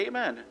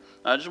Amen.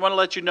 I just want to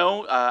let you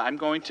know I'm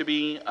going to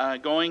be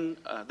going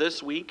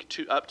this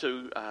week up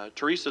to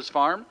Teresa's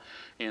farm,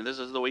 and this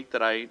is the week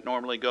that I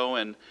normally go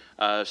and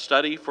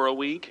study for a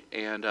week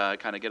and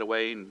kind of get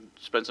away and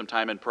spend some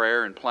time in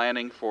prayer and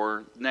planning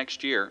for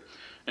next year.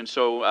 And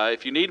so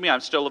if you need me, I'm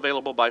still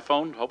available by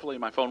phone. Hopefully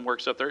my phone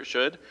works up there. It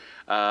should.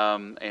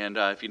 And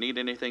if you need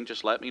anything,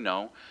 just let me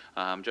know.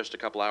 I'm just a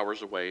couple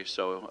hours away,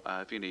 so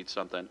if you need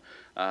something.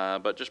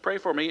 But just pray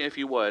for me if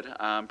you would.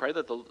 Pray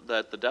that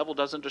the devil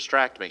doesn't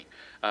distract me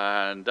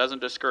and doesn't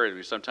discourage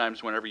me.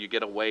 Sometimes whenever you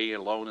get away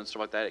alone and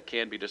stuff like that, it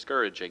can be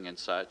discouraging and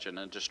such and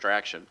a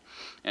distraction.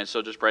 And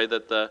so just pray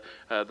that the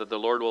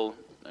Lord will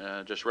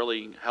just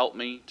really help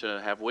me to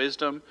have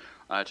wisdom,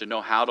 to know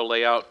how to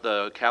lay out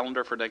the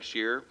calendar for next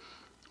year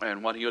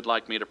and what he would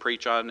like me to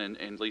preach on, and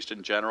at least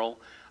in general,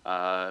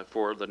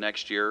 for the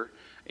next year.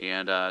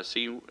 And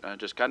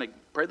just kind of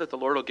pray that the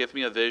Lord will give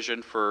me a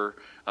vision for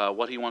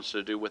what he wants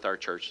to do with our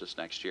church this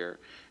next year,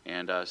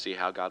 and see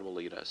how God will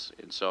lead us.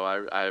 And so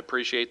I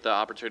appreciate the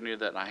opportunity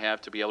that I have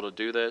to be able to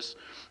do this.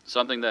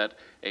 Something that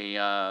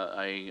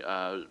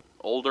a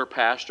older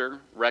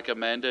pastor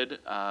recommended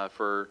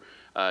for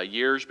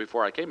years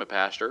before I became a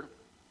pastor.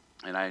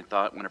 And I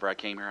thought whenever I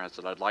came here, I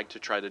said I'd like to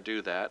try to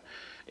do that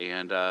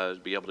and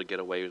be able to get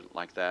away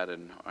like that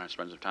and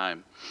spend some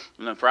time.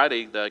 And then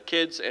Friday, the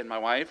kids and my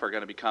wife are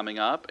going to be coming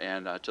up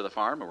and to the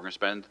farm, and we're going to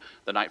spend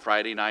the night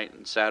Friday night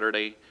and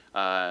Saturday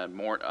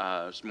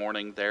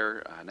morning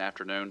there and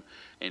afternoon,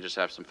 and just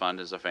have some fun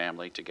as a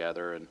family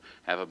together and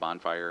have a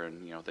bonfire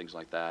and things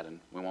like that. And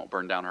we won't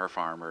burn down her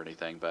farm or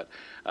anything, but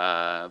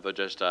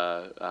just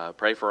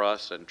pray for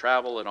us and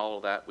travel and all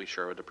of that. We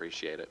sure would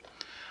appreciate it.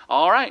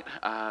 All right,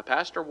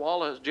 Pastor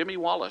Wallace, Jimmy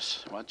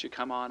Wallace, why don't you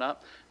come on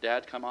up?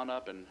 Dad, come on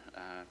up and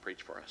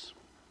preach for us.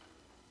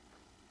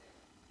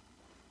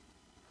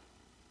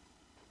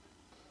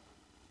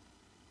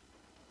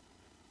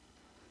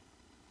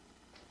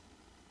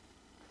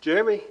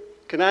 Jeremy,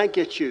 can I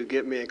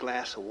get me a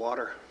glass of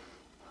water?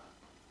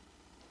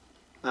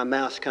 My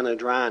mouth's kind of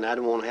dry, and I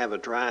don't want to have a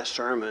dry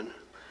sermon.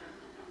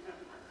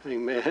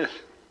 Amen.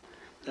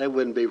 That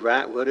wouldn't be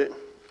right, would it?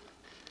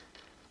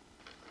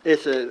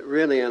 It's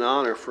really an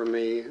honor for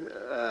me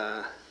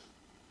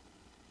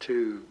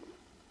to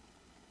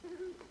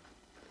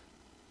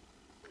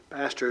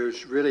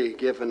Pastor's really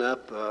given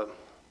up,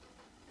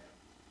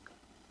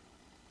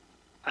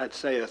 I'd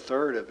say a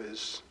third of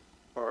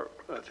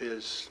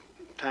his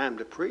time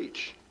to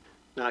preach,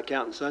 not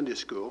counting Sunday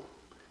school,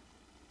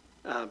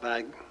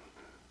 by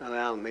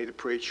allowing me to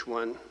preach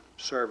one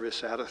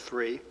service out of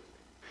 3.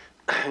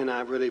 And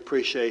I really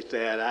appreciate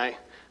that.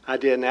 I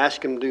didn't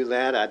ask him to do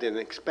that. I didn't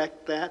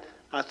expect that.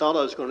 I thought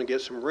I was going to get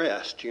some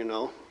rest,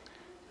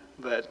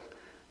 But,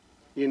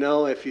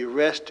 if you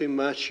rest too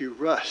much, you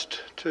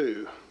rust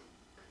too.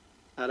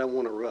 I don't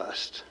want to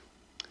rust.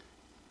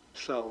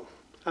 So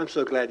I'm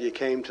so glad you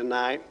came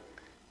tonight.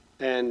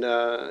 And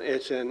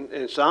it's an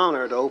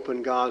honor to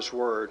open God's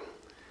Word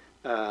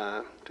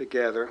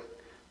together.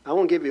 I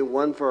want to give you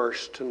one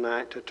verse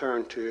tonight to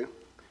turn to.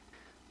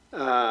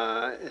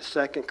 It's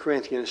 2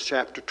 Corinthians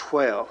chapter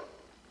 12.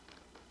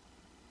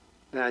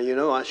 Now,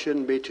 I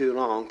shouldn't be too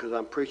long because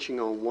I'm preaching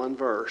on one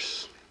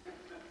verse.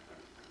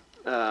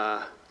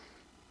 2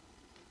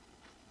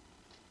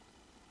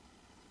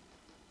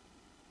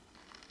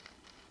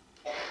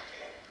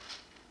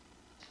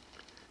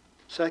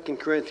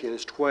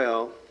 Corinthians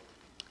 12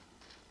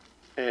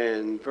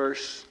 and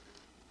verse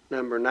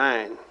number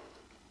 9.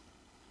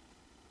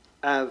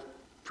 I've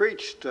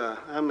preached,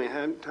 how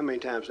many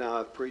times now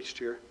I've preached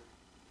here?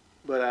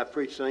 But I've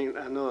preached, I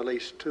know at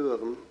least 2 of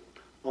them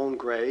on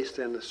grace,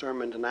 and the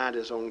sermon tonight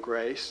is on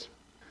grace.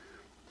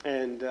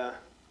 And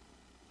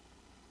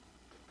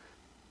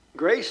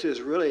grace is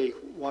really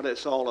what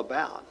it's all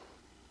about.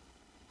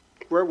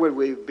 Where would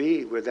we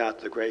be without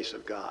the grace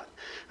of God?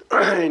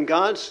 And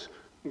God's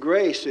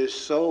grace is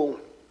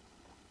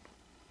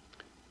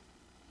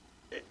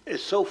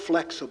it's so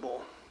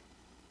flexible.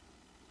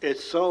 It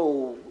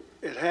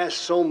has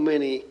so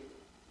many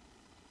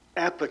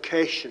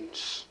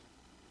applications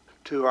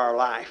to our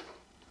life.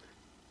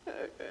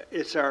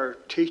 It's our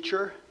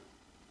teacher.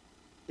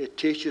 It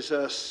teaches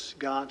us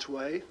God's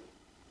way.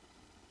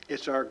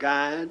 It's our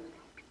guide.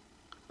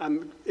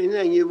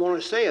 Anything you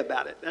want to say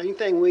about it,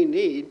 anything we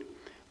need,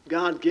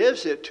 God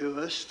gives it to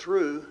us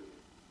through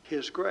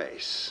His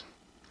grace.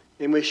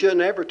 And we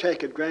shouldn't ever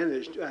take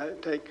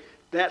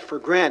that for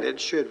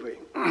granted, should we?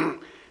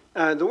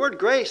 The word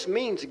grace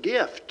means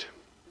gift.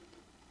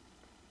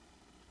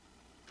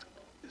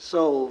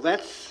 So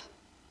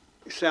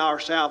our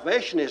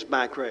salvation is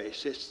by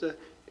grace. It's the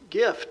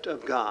gift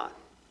of God.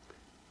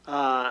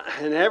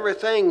 And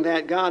everything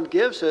that God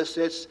gives us,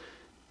 it's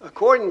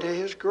according to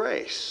His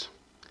grace.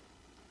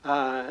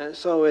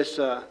 So it's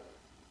an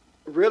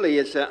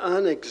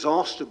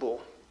unexhaustible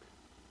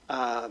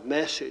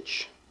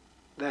message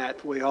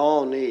that we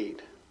all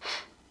need.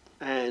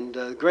 And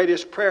the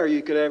greatest prayer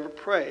you could ever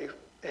pray,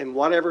 in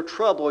whatever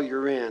trouble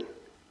you're in,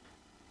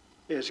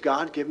 is,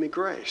 God, give me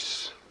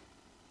grace.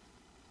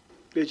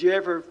 Did you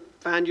ever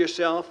find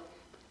yourself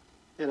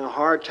in a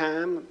hard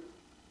time,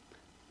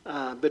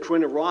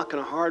 between a rock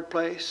and a hard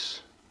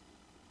place,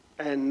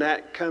 and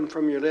that come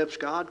from your lips,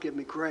 God, give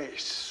me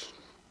grace.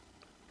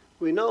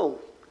 We know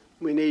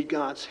we need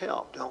God's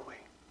help, don't we?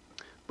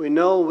 We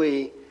know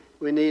we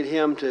need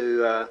Him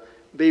to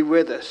be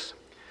with us.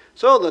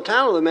 So the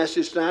title of the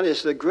message tonight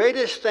is The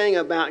Greatest Thing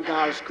About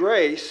God's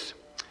Grace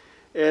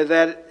is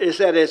that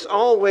it's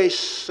always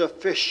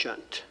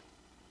sufficient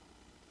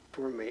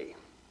for me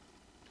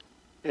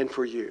and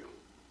for you.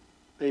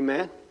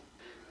 Amen?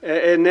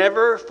 It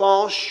never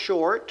falls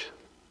short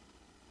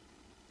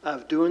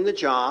of doing the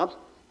job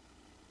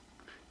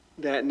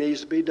that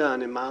needs to be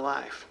done in my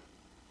life.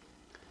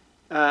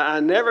 I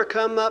never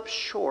come up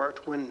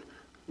short when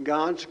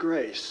God's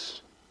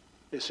grace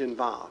is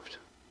involved.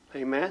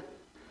 Amen?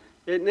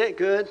 Isn't it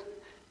good?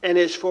 And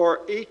it's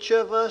for each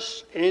of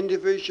us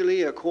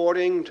individually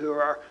according to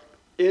our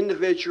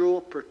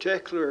individual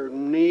particular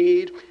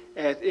need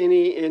at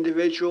any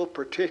individual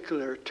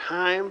particular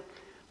time.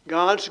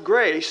 God's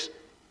grace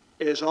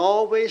is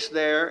always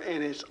there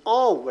and is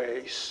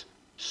always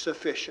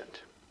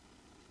sufficient.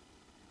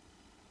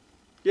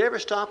 You ever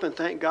stop and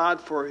thank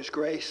God for His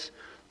grace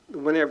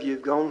whenever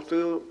you've gone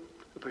through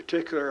a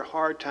particular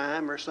hard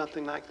time or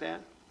something like that?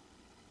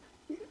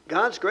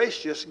 God's grace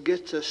just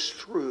gets us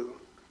through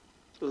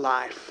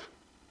life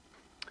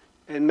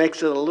and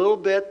makes it a little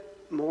bit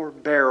more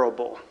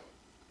bearable.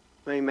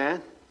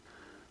 Amen?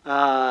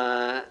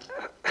 As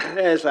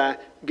I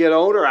get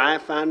older, I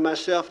find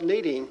myself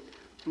needing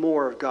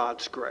more of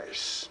God's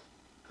grace.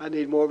 I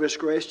need more of His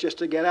grace just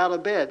to get out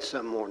of bed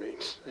some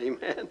mornings.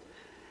 Amen?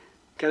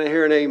 Can I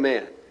hear an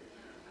amen?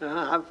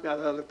 I've got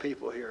other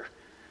people here.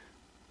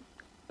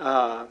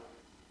 But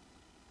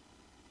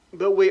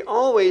we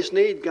always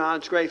need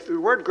God's grace. The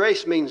word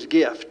grace means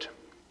gift.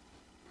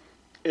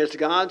 It's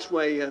God's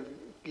way of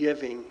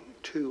giving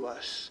to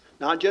us.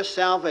 Not just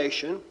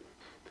salvation,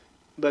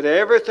 but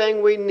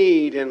everything we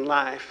need in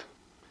life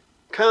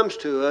comes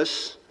to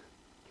us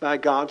by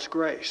God's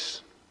grace.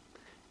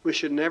 We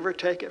should never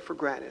take it for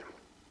granted.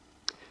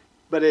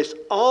 But it's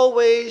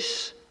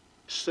always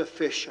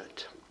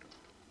sufficient.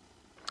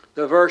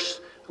 The verse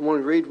I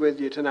want to read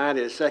with you tonight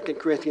is 2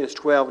 Corinthians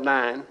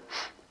 12:9.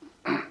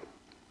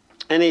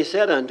 And He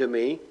said unto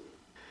me,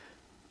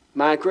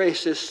 My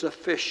grace is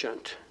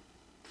sufficient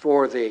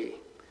for thee,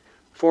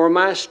 for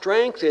my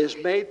strength is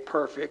made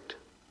perfect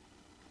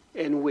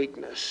in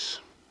weakness.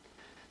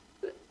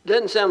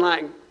 Doesn't sound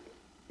like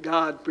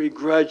God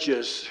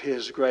begrudges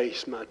His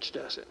grace much,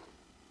 does it?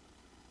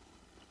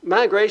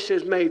 My grace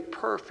is made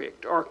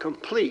perfect or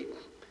complete.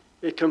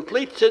 It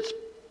completes its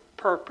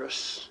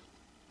purpose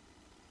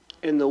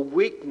in the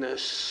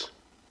weakness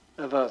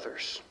of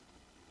others.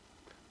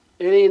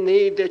 Any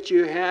need that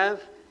you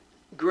have,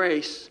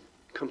 grace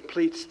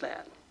completes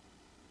that.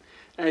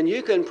 And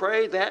you can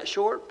pray that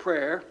short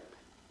prayer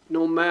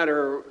no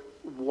matter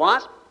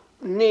what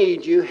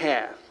need you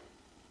have.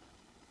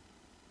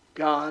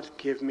 God,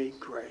 give me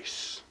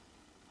grace.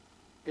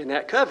 And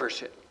that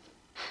covers it.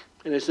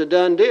 And it's a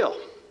done deal.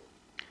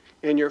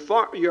 And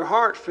your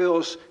heart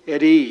feels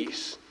at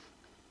ease.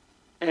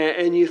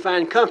 And you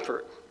find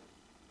comfort.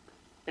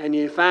 And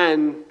you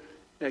find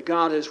that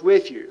God is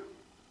with you.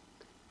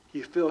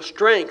 You feel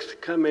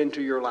strength come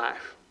into your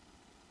life.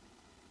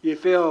 You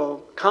feel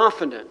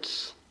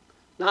confidence,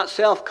 not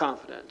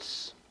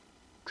self-confidence.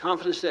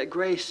 Confidence that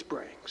grace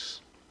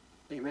brings.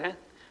 Amen?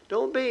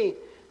 Don't be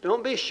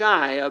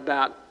shy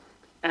about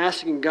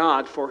asking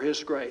God for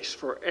His grace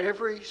for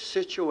every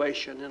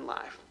situation in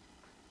life.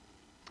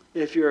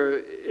 If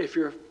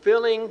you're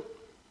feeling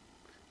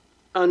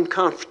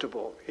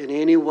uncomfortable in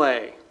any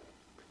way,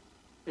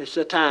 it's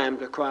the time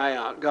to cry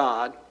out,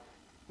 God,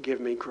 give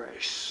me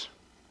grace.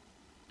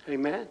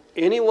 Amen?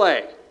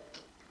 Anyway,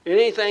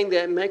 anything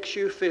that makes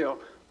you feel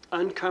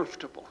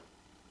uncomfortable,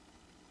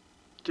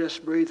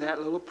 just breathe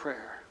that little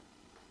prayer.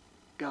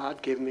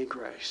 God, give me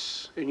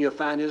grace. And you'll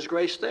find His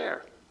grace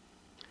there.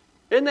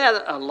 Isn't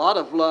that a lot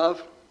of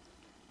love?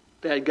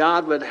 That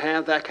God would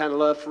have that kind of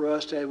love for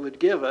us, that would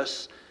give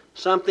us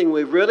something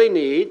we really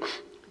need,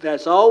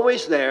 that's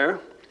always there.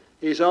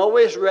 He's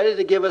always ready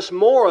to give us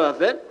more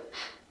of it,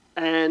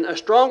 and a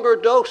stronger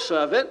dose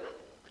of it,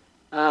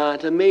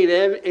 to meet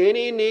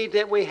any need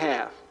that we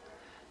have.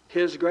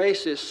 His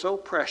grace is so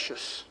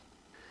precious,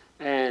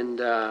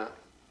 and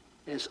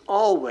is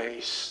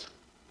always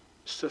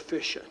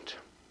sufficient.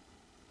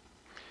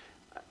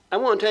 I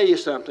want to tell you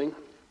something.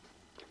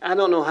 I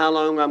don't know how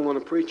long I'm going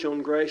to preach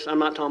on grace. I'm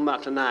not talking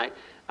about tonight.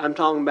 I'm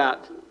talking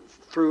about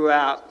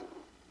throughout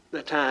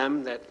the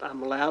time that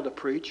I'm allowed to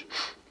preach.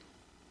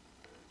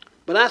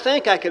 But I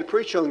think I could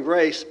preach on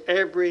grace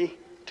every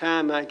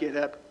time I get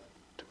up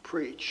to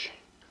preach,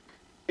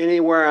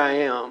 anywhere I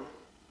am.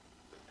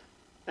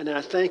 And I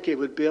think it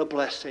would be a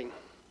blessing.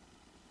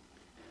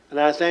 And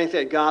I think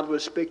that God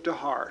would speak to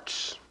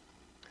hearts.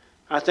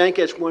 I think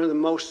it's one of the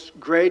most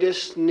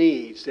greatest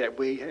needs that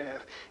we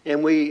have,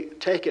 and we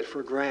take it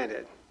for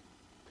granted.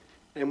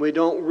 And we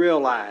don't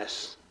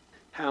realize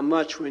how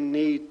much we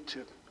need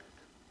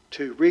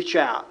to reach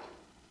out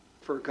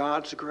for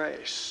God's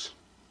grace.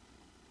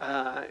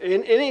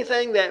 in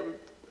anything that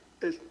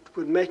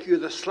would make you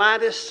the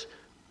slightest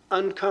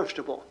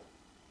uncomfortable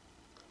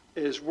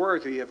is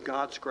worthy of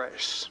God's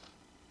grace.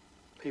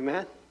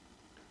 Amen?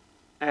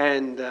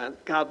 And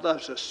God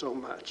loves us so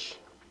much.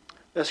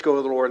 Let's go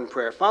to the Lord in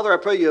prayer. Father, I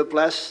pray you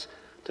bless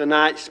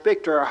tonight.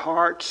 Speak to our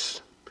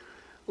hearts.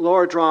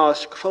 Lord, draw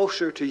us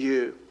closer to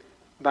you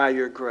by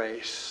your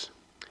grace.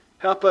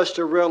 Help us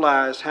to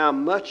realize how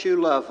much you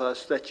love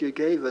us, that you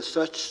gave us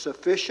such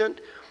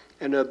sufficient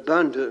and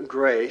abundant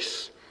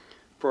grace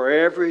for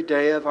every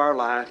day of our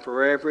life,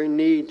 for every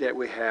need that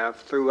we have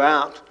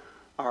throughout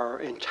our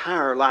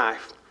entire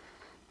life.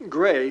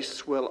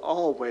 Grace will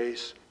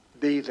always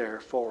be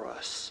there for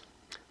us.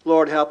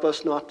 Lord, help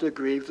us not to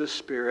grieve the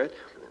Spirit.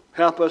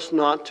 Help us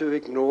not to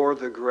ignore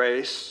the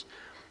grace.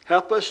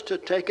 Help us to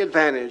take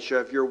advantage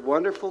of your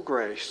wonderful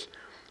grace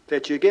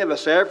that you give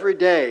us every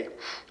day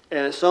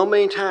and so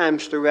many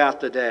times throughout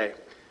the day.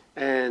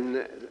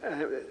 And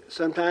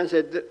sometimes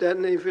it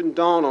doesn't even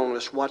dawn on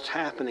us what's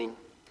happening.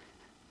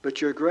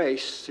 But your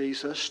grace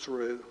sees us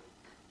through.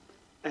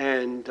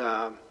 And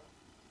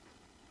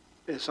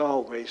it's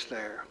always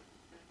there.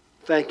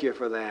 Thank you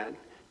for that.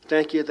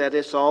 Thank you that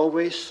it's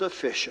always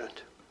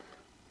sufficient.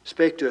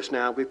 Speak to us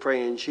now, we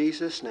pray in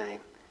Jesus' name,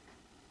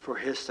 for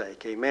his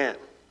sake. Amen.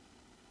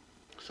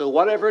 So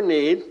whatever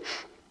need,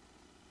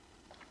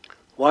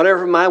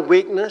 whatever my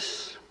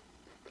weakness,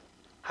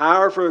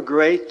 however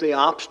great the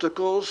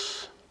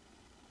obstacles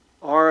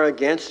are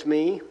against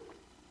me,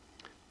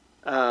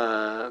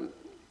 no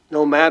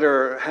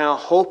matter how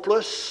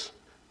hopeless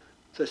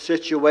the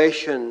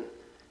situation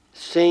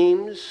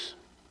seems,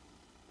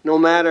 no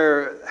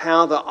matter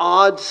how the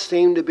odds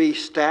seem to be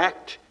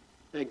stacked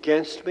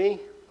against me,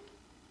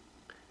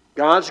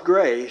 God's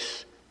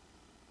grace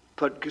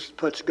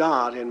puts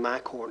God in my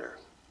corner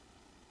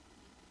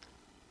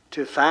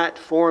to fight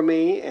for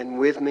me and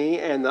with me,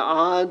 and the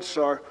odds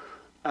are,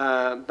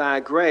 by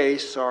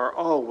grace, are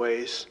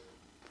always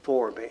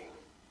for me.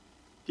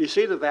 Do you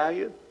see the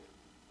value?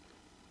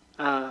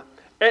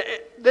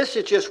 This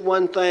is just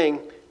one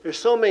thing. There's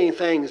so many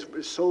things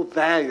so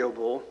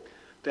valuable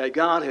that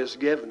God has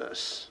given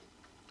us.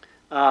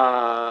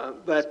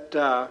 But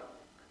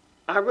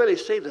I really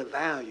see the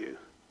value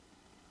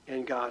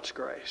in God's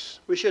grace.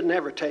 We should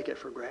never take it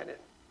for granted.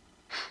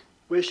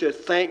 We should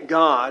thank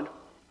God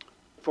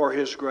for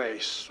his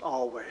grace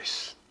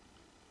always.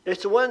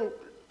 It's the one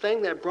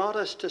thing that brought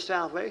us to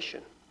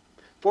salvation.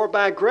 For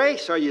by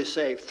grace are you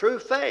saved, through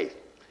faith.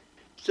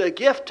 It's a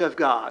gift of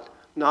God,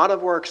 not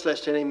of works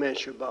lest any man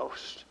should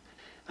boast.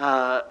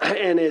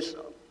 And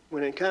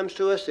when it comes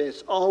to us,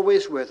 it's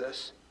always with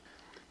us.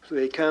 So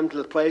we come to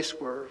the place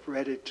where we're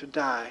ready to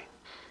die,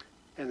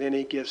 and then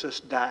he gives us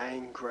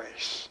dying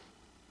grace.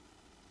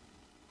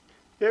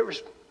 You ever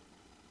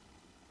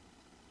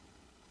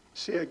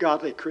see a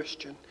godly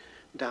Christian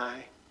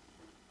die?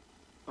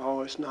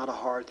 Oh, it's not a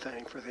hard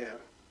thing for them.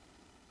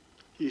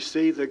 You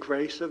see the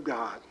grace of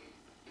God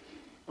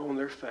on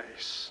their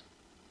face,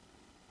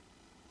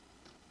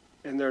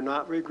 and they're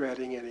not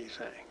regretting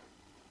anything.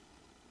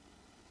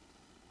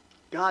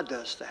 God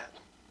does that.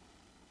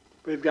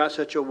 We've got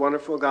such a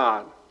wonderful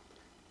God.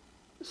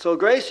 So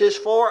grace is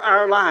for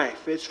our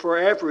life. It's for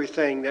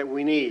everything that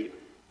we need.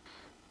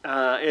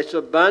 It's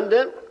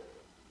abundant.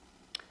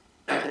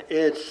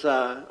 It's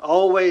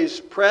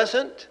always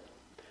present.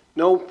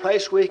 No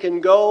place we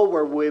can go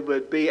where we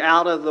would be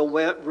out of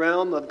the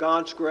realm of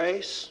God's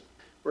grace,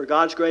 where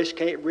God's grace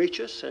can't reach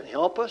us and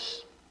help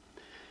us.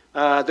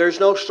 There's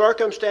no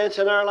circumstance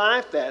in our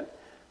life that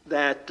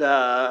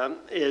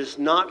is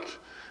not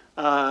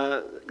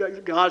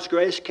God's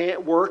grace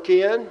can't work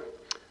in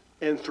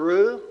and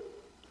through.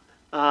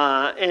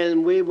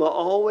 And we will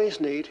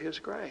always need his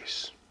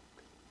grace.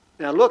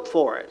 Now look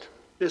for it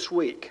this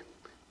week.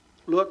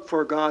 Look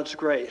for God's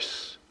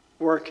grace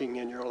working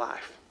in your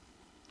life.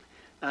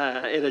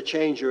 It'll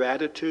change your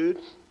attitude.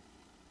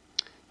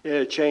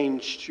 It'll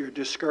change your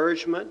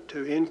discouragement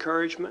to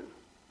encouragement.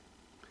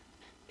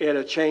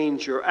 It'll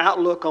change your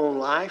outlook on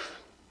life.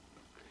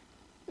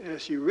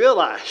 As you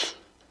realize,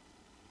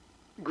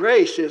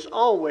 grace is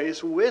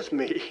always with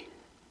me.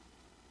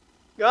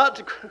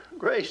 God's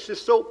grace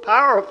is so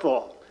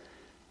powerful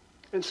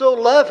and so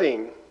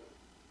loving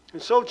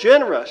and so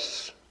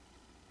generous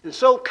and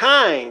so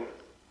kind,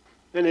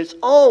 and it's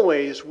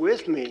always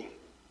with me.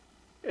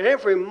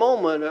 Every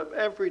moment of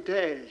every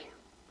day,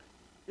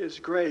 his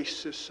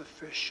grace is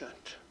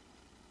sufficient.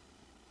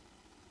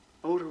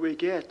 The older we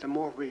get, the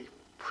more we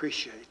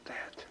appreciate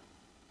that.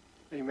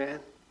 Amen?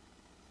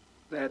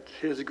 That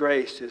his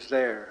grace is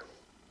there.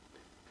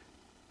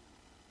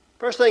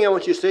 First thing I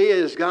want you to see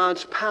is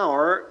God's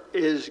power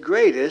is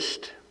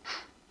greatest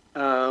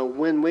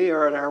when we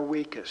are at our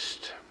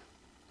weakest.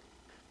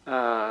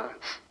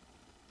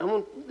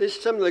 This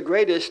is some of the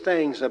greatest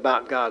things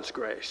about God's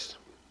grace.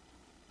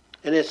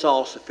 And it's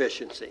all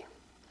sufficiency.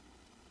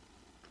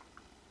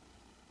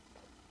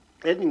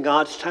 Isn't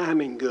God's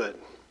timing good?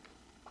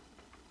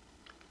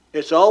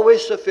 It's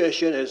always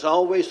sufficient. It's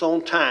always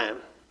on time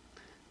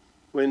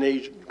when we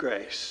need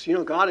grace. You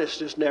know, God is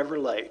just never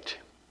late.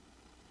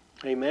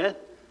 Amen?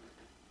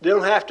 They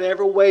don't have to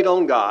ever wait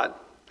on God.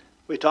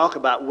 We talk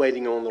about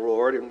waiting on the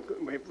Lord and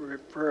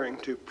referring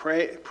to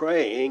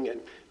praying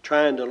and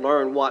trying to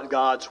learn what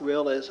God's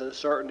will is in a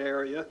certain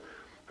area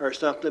or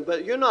something,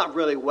 but you're not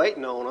really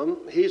waiting on Him.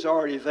 He's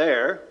already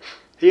there.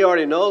 He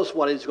already knows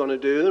what He's going to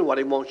do and what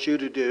He wants you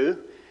to do.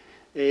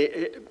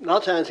 A lot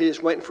of times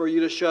He's waiting for you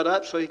to shut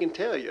up so He can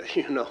tell you,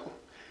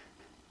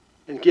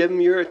 and give Him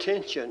your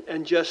attention,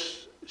 and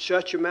just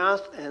shut your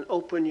mouth and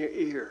open your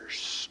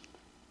ears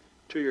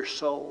to your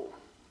soul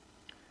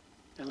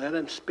and let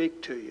Him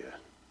speak to you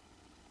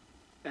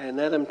and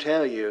let Him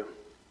tell you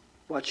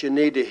what you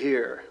need to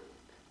hear.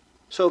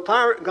 So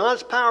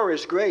God's power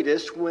is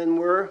greatest when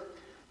we're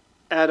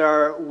at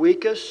our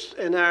weakest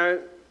and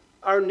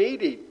our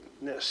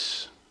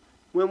neediness.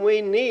 When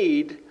we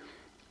need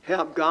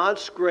help,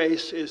 God's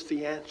grace is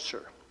the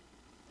answer.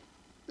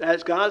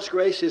 As God's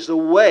grace is the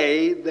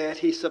way that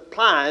He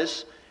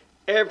supplies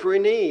every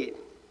need.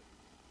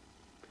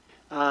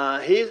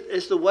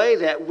 It's the way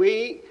that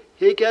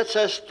He gets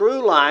us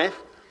through life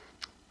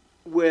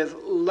with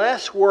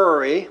less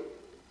worry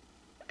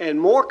and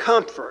more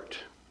comfort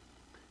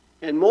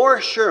and more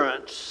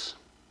assurance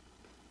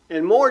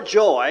and more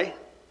joy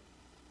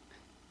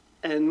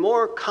and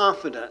more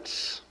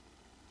confidence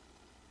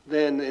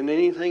than in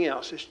anything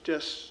else. It's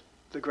just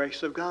the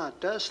grace of God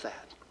does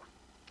that.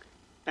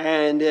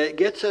 And it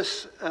gets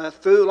us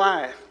through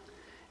life.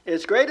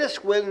 It's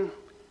greatest when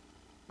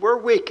we're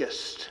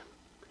weakest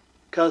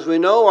because we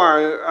know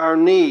our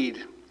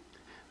need.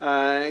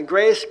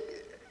 Grace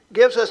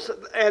gives us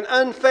an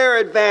unfair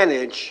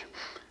advantage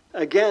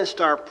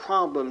against our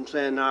problems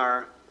and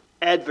our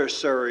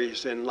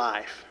adversaries in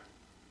life.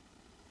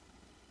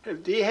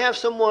 Do you have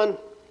someone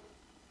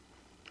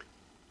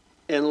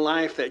in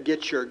life that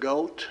gets your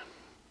goat?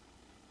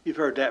 You've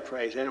heard that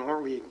phrase,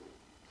 aren't we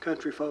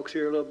country folks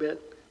here a little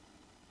bit?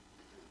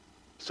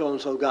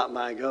 So-and-so got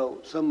my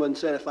goat. Someone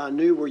said, if I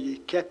knew where you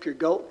kept your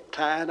goat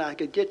tied, I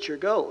could get your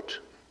goat.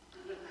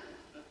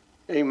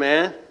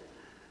 Amen.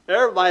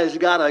 Everybody's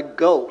got a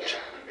goat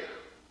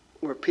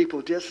where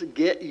people just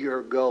get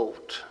your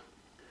goat.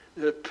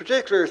 The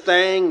particular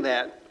thing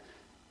that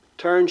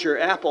turns your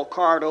apple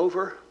cart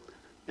over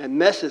and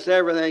messes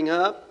everything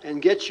up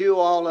and gets you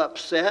all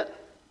upset.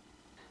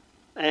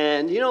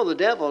 And the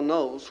devil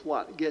knows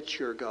what gets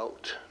your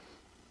goat.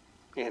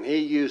 And he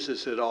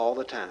uses it all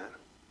the time.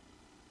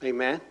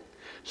 Amen?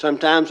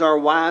 Sometimes our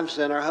wives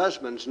and our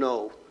husbands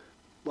know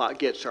what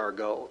gets our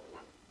goat.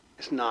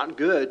 It's not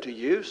good to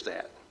use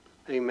that.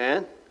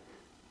 Amen?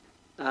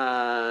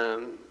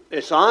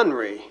 It's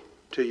ornery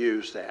to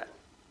use that.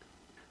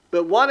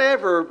 But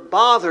whatever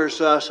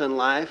bothers us in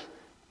life,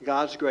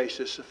 God's grace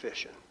is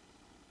sufficient.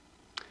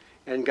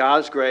 And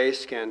God's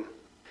grace can...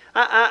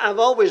 I've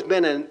always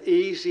been an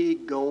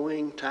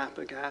easy-going type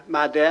of guy.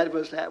 My dad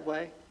was that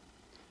way.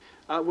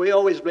 We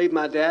always believed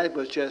my dad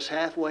was just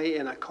halfway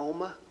in a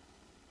coma.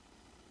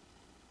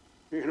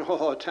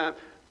 All the time.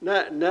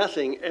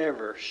 Nothing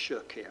ever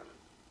shook him.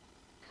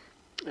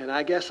 And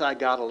I guess I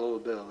got a little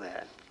bit of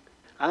that.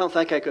 I don't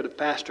think I could have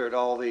pastored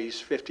all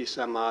these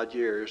 50-some-odd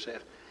years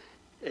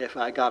if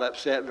I got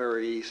upset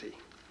very easy.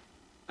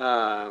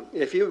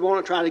 If you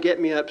want to try to get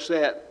me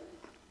upset,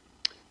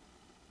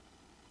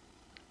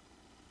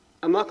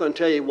 I'm not going to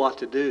tell you what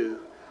to do,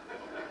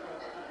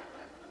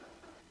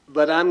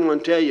 but I'm going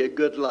to tell you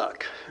good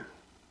luck.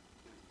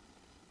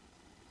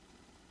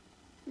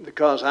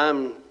 Because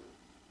I'm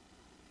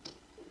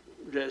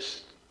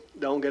just,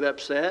 don't get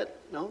upset.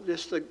 No,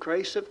 just the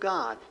grace of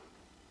God.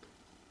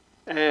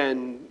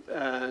 And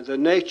the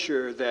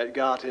nature that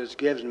God has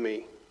given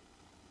me,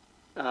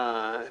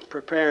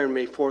 preparing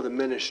me for the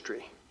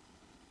ministry.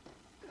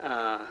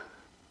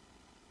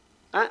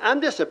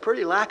 I'm just a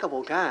pretty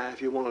likable guy,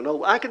 if you want to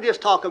know. I could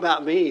just talk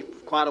about me for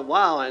quite a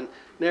while and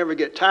never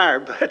get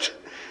tired, but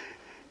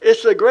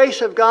it's the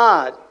grace of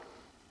God,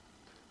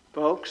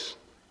 folks.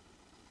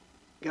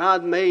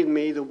 God made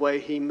me the way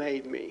He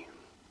made me.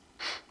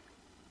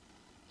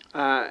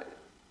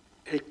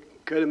 He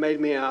could have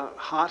made me a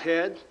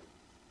hothead.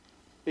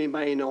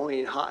 Anybody know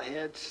any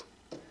hotheads?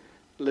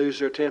 Lose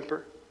their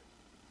temper?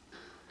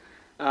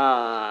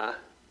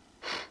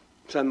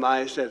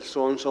 Somebody said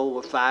so-and-so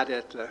will fight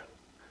at the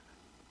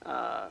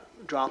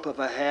drop of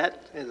a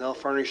hat, and they'll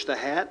furnish the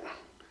hat.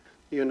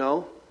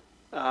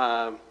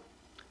 I'm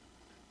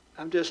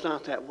just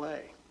not that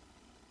way.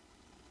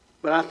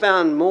 But I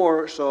found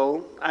more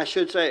so, I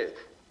should say,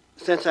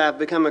 since I've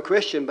become a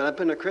Christian, but I've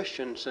been a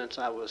Christian since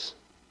I was,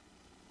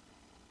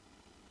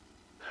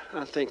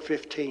 I think,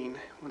 15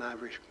 when I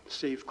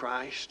received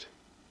Christ.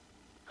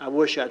 I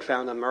wish I'd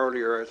found Him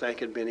earlier. I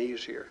think it'd been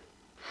easier.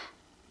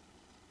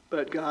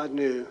 But God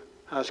knew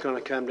I was going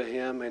to come to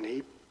Him, and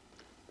He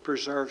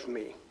preserved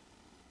me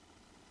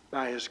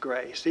by His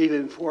grace,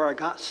 even before I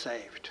got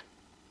saved.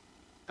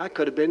 I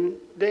could have been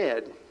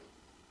dead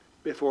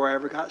before I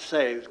ever got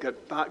saved.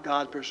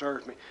 God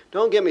preserved me.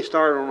 Don't get me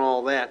started on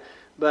all that,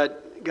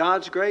 but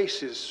God's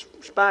grace is,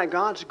 by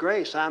God's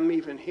grace, I'm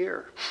even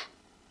here.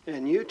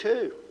 And you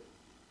too.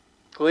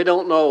 We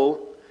don't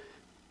know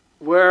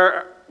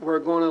where we're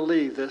going to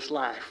leave this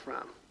life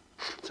from.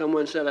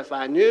 Someone said, if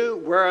I knew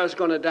where I was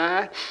going to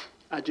die,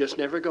 I'd just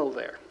never go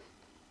there.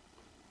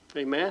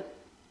 Amen?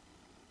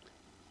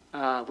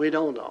 We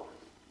don't know.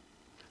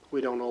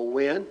 We don't know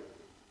when,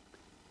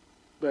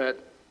 but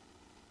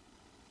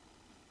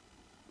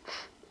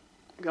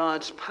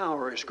God's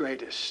power is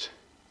greatest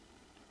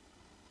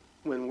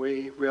when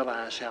we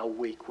realize how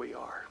weak we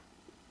are.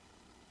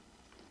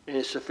 And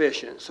it's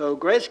sufficient. So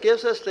grace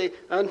gives us the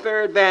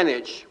unfair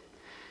advantage.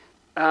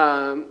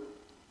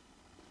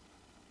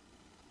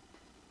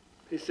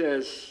 He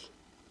says,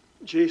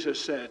 Jesus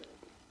said,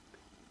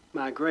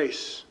 my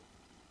grace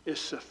is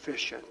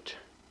sufficient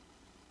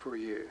for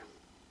you.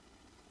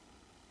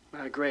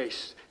 My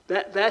grace.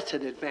 That's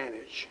an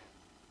advantage.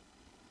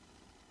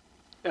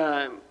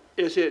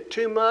 Is it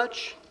too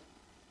much?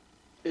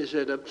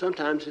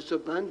 Sometimes it's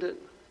abundant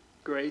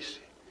grace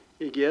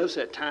He gives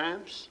at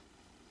times.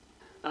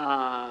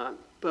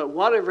 But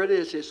whatever it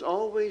is, it's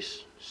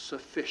always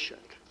sufficient.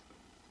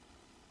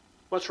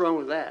 What's wrong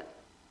with that?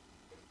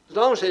 As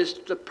long as it's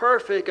the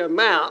perfect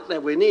amount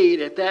that we need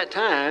at that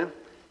time,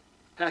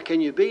 how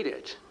can you beat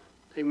it?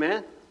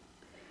 Amen?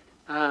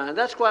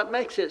 That's what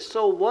makes it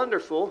so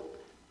wonderful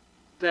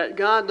that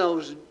God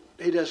knows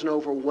He doesn't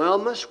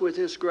overwhelm us with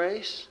His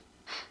grace.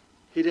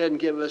 He doesn't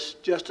give us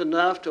just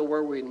enough to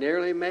where we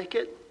nearly make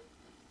it.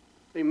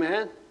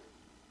 Amen?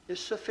 It's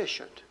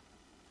sufficient.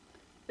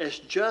 It's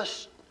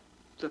just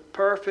the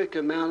perfect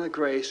amount of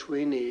grace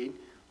we need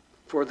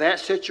for that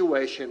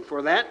situation,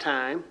 for that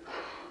time,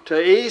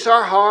 to ease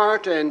our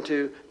heart and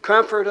to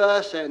comfort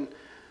us and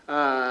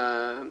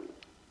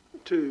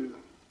to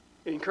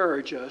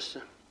encourage us,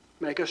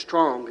 make us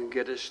strong and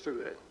get us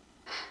through it.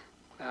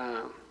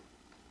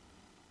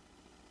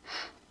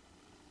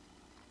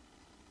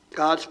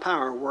 God's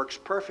power works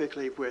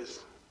perfectly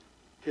with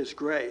His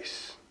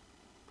grace,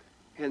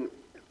 and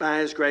by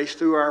His grace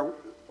through our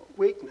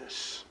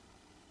weakness.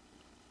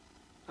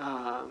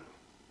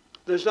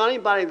 There's not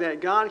anybody that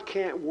God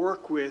can't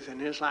work with in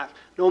His life,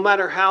 no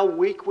matter how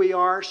weak we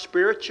are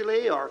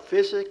spiritually or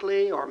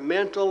physically or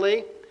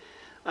mentally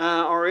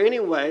or any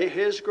way.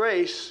 His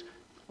grace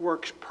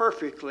works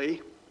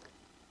perfectly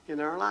in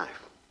our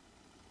life.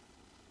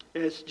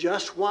 It's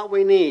just what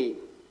we need.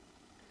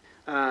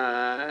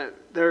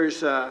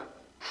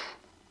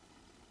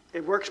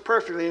 It works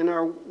perfectly in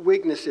our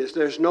weaknesses.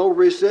 There's no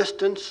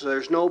resistance.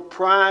 There's no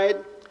pride.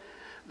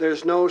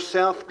 There's no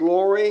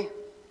self-glory.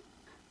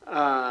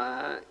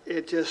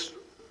 It just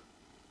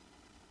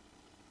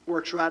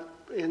works right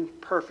in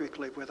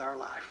perfectly with our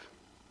life.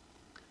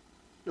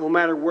 No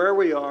matter where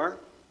we are,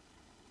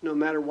 no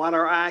matter what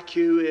our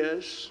IQ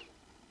is,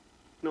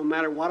 no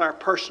matter what our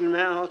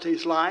personality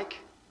is like,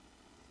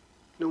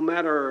 no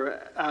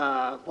matter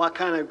what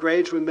kind of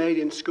grades we made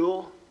in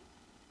school,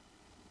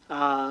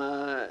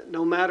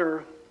 no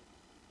matter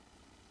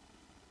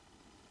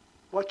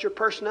what your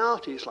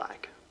personality is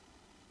like,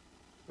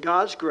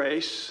 God's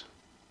grace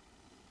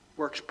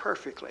works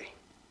perfectly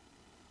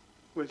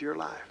with your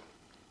life.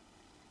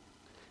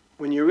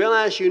 When you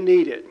realize you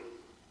need it,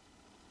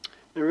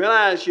 and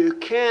realize you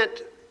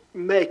can't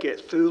make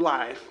it through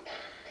life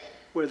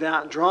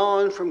without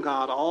drawing from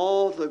God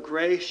all the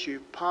grace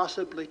you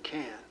possibly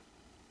can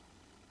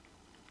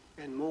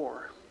and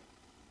more,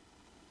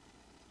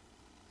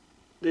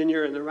 then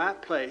you're in the right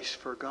place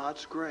for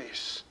God's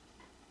grace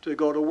to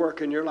go to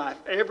work in your life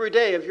every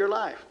day of your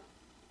life.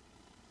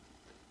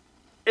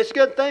 It's a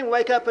good thing to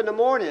wake up in the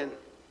morning.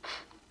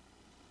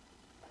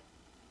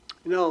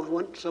 You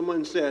know,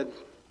 someone said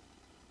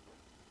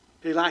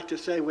he liked to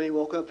say when he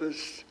woke up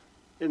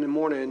in the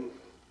morning,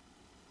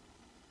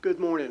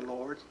 "Good morning,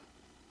 Lord."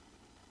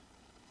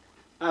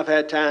 I've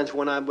had times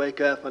when I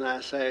wake up and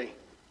I say,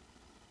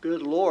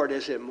 "Good Lord,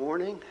 is it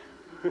morning?"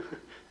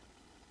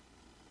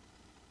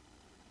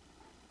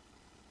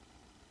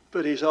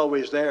 But He's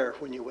always there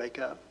when you wake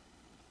up.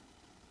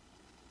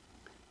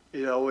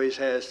 He always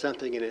has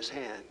something in His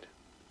hand.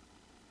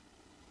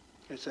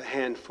 It's a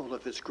handful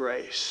of His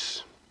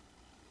grace.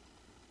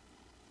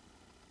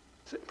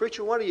 So,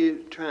 preacher, what are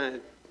you trying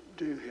to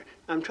do here?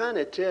 I'm trying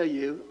to tell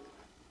you,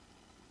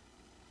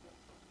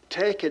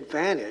 take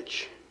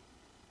advantage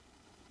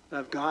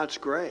of God's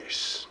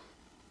grace.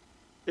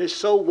 It's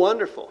so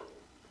wonderful.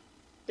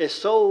 It's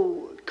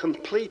so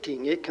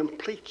completing. It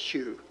completes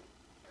you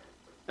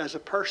as a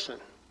person.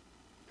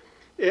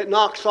 It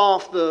knocks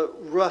off the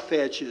rough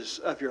edges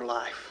of your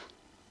life.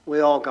 We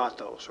all got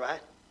those,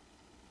 right?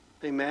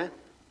 Amen?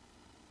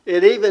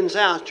 It evens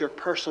out your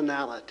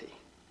personality.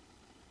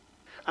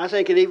 I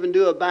think it even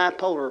do a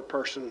bipolar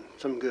person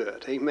some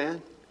good.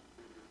 Amen?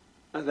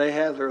 They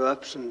have their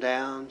ups and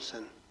downs,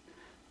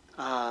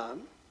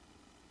 and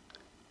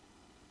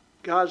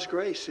God's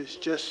grace is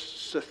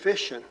just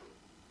sufficient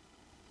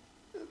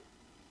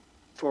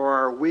for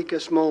our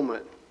weakest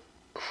moment.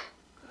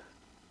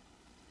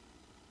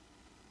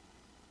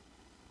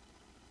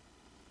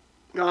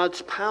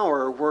 God's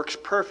power works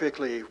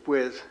perfectly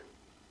with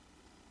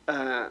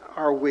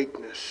our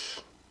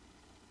weakness.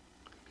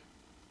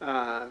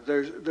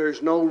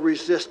 There's no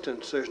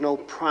resistance. There's no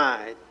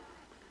pride.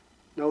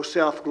 no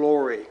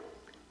self-glory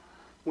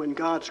when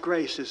God's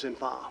grace is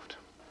involved.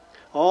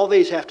 All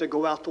these have to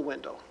go out the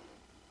window.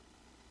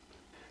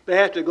 They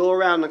have to go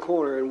around the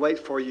corner and wait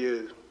for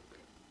you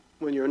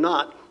when you're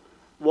not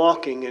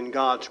walking in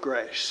God's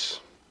grace.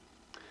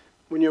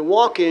 When you're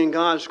walking in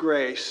God's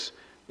grace,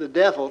 the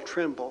devil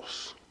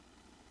trembles.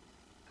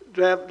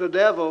 The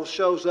devil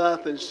shows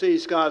up and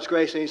sees God's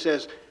grace and he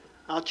says,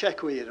 I'll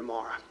check with you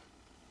tomorrow.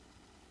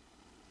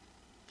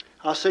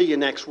 I'll see you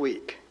next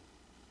week.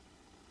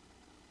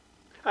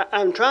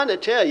 I'm trying to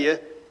tell you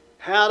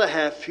how to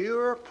have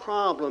fewer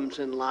problems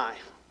in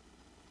life.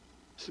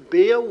 So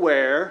be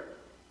aware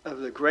of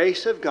the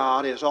grace of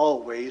God is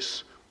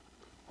always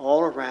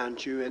all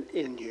around you and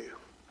in you.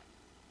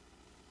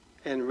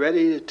 And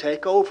ready to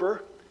take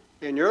over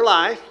in your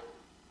life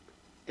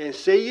and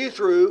see you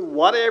through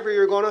whatever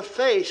you're going to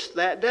face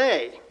that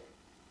day.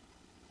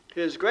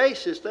 His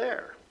grace is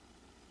there.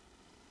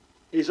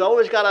 He's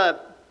always got a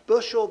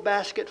bushel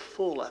basket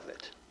full of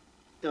it.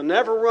 He'll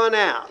never run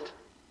out.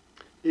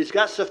 He's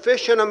got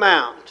sufficient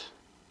amount.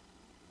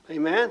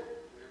 Amen?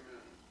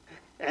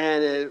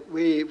 And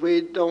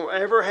we don't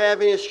ever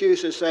have any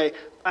excuse to say,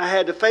 I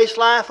had to face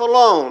life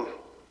alone.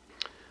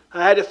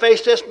 I had to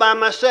face this by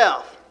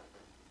myself.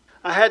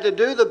 I had to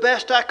do the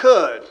best I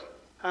could.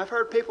 I've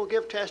heard people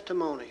give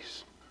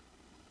testimonies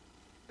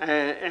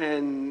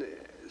and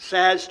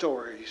sad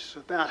stories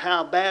about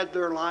how bad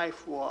their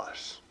life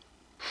was.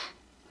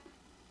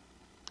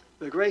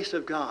 The grace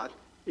of God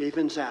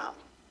evens out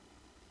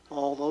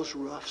all those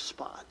rough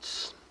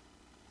spots.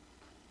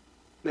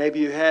 Maybe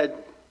you had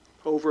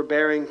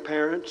overbearing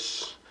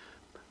parents.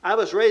 I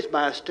was raised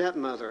by a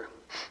stepmother.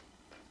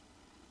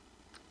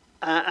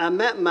 I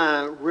met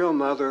my real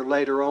mother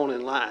later on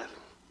in life.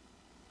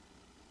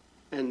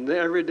 And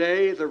every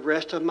day, the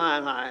rest of my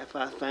life,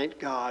 I thank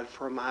God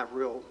for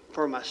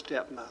my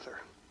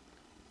stepmother.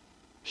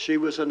 She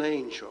was an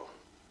angel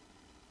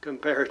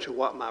compared to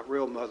what my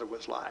real mother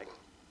was like.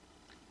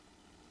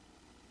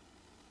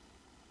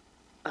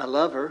 I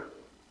love her,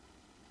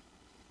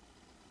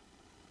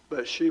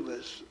 but she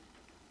was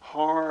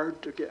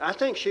hard to get. I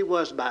think she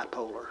was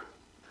bipolar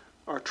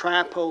or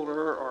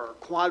tripolar or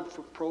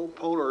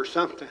quadrupolar or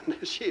something.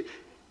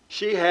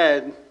 She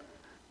had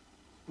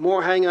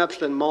more hang-ups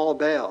than Ma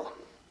Bell.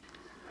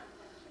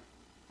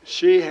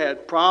 She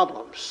had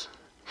problems.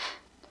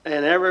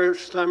 And every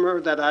summer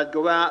that I'd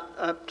go out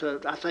up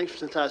to, I think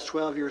since I was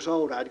 12 years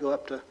old, I'd go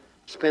up to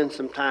spend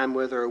some time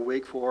with her a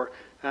week for her.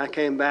 I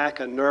came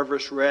back a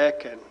nervous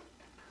wreck and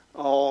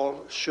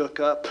all shook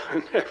up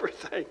and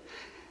everything.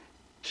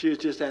 She was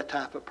just that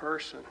type of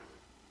person.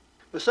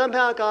 But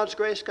somehow God's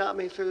grace got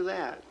me through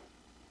that.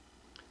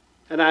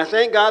 And I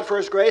thank God for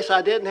His grace.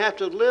 I didn't have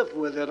to live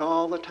with it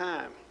all the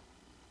time.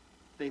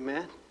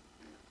 Amen?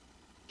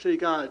 See,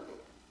 God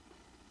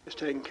is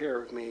taking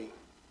care of me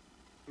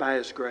by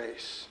His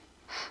grace.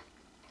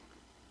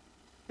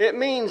 It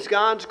means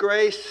God's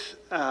grace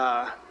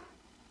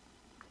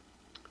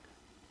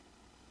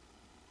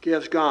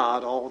gives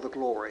God all the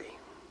glory.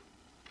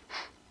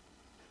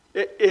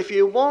 If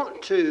you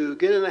want to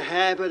get in the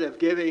habit of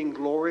giving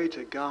glory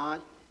to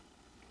God,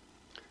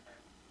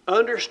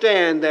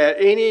 understand that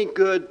any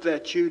good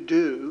that you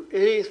do,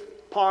 any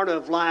part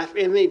of life,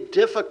 any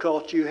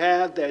difficulty you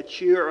have that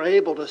you're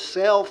able to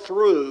sail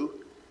through,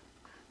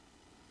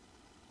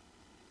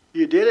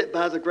 you did it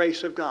by the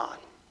grace of God.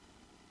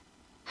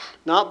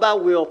 Not by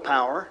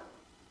willpower,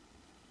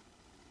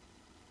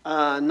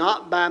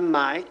 not by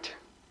might,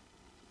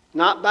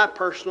 not by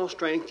personal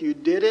strength. You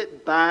did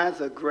it by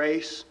the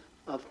grace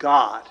of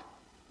God.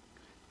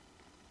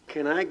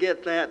 Can I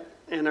get that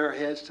in our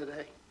heads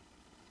today?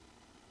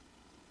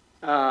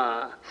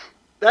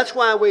 That's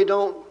why we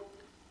don't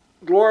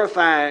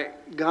glorify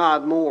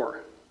God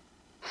more.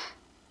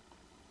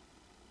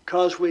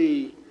 Because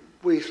we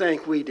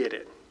think we did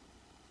it.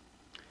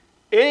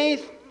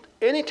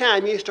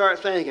 Anytime you start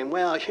thinking,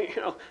 well,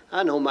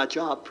 I know my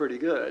job pretty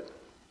good.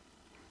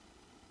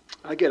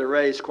 I get a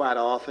raise quite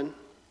often.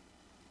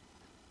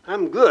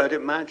 I'm good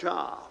at my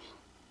job.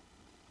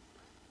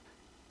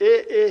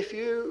 If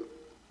you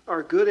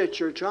are good at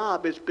your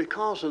job, it's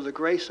because of the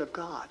grace of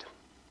God.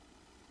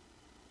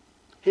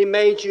 He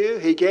made you.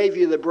 He gave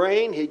you the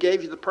brain. He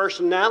gave you the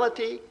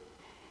personality.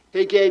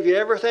 He gave you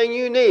everything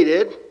you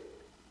needed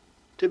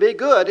to be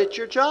good at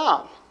your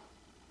job.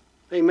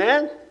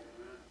 Amen?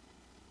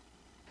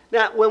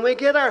 Now, when we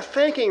get our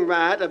thinking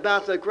right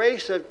about the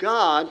grace of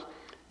God,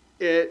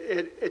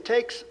 it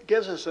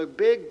gives us a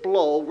big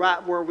blow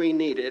right where we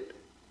need it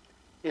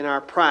in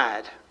our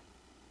pride.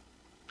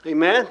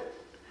 Amen?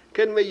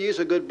 Couldn't we use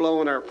a good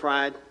blow in our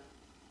pride?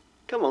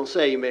 Come on,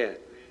 say amen.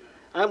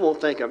 I won't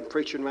think I'm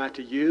preaching right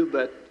to you,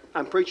 but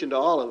I'm preaching to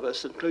all of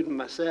us, including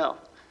myself.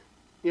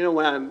 You know,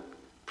 when I'm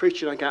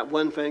preaching, I got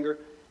one finger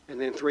and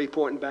then three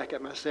pointing back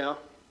at myself.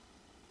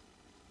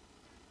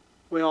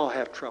 We all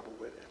have trouble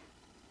with it.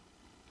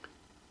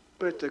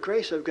 But the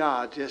grace of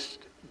God just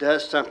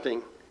does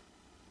something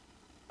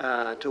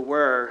to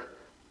where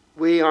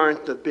we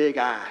aren't the big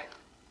I.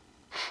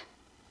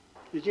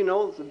 Did you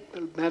know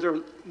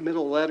the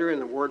middle letter in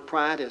the word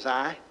pride is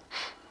I?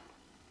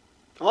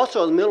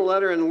 Also, the middle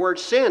letter in the word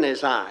sin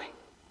is I.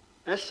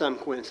 That's some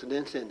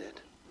coincidence, isn't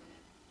it?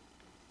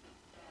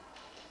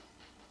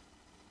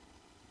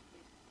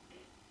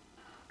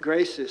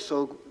 Grace is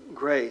so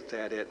great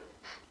that it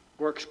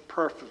works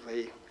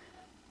perfectly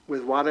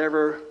with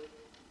whatever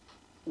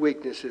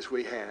weaknesses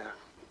we have.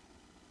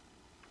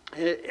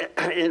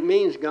 It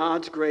means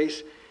God's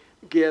grace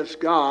gives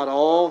God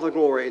all the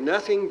glory.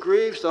 Nothing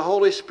grieves the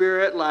Holy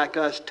Spirit like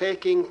us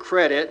taking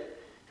credit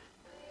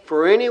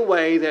for any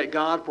way that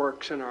God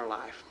works in our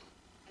life.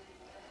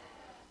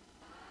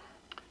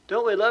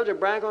 Don't we love to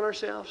brag on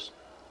ourselves?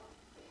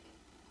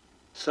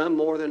 Some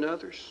more than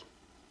others.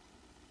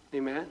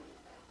 Amen.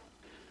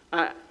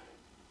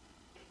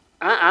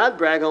 I'd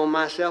brag on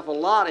myself a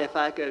lot if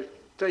I could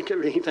think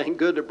of anything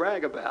good to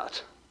brag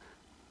about.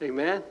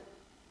 Amen.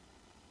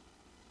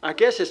 I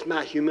guess it's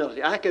my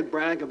humility. I could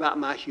brag about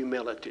my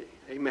humility.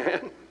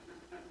 Amen.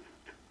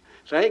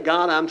 Thank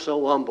God I'm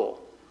so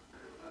humble.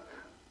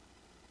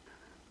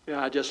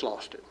 Yeah, I just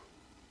lost it.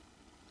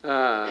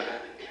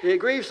 It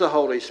grieves the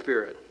Holy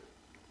Spirit.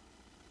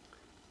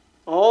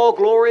 All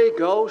glory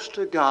goes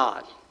to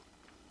God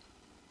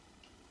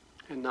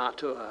and not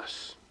to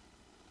us.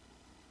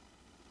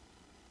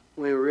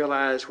 When we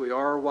realize we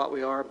are what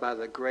we are by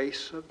the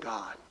grace of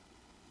God,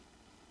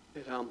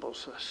 it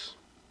humbles us.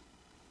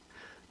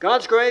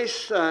 God's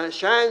grace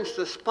shines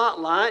the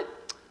spotlight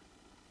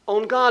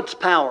on God's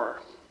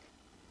power.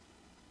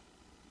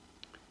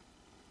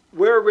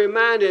 We're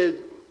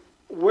reminded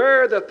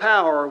where the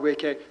power we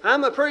can.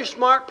 I'm a pretty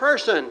smart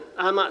person.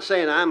 I'm not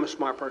saying I'm a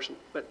smart person,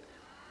 but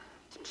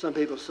some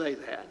people say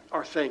that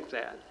or think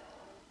that,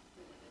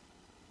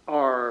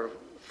 or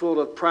full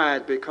of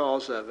pride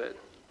because of it.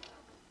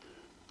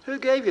 Who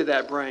gave you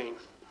that brain?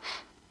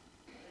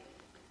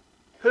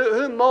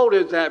 Who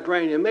molded that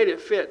brain and made it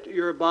fit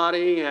your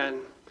body and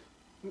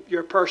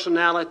your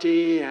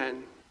personality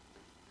and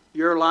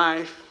your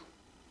life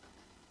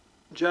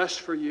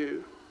just for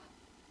you?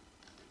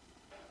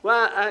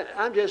 Well,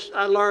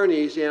 I learn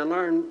easy. I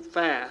learn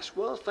fast.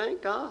 Well,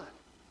 thank God.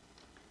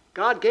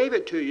 God gave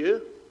it to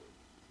you,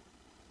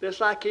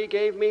 just like He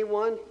gave me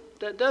one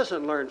that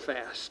doesn't learn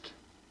fast.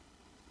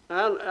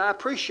 I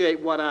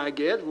appreciate what I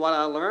get, what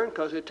I learn,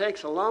 because it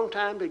takes a long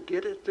time to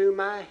get it through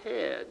my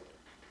head.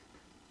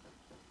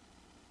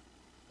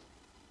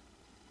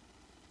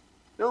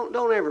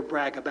 Don't ever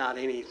brag about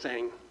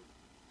anything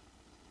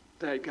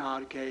that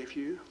God gave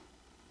you.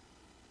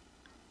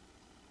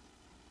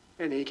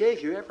 And He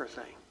gave you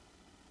everything.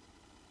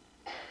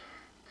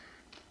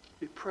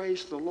 You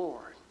praise the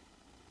Lord.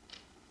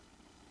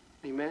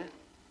 Amen.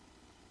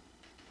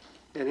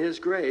 And His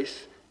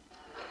grace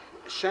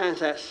shines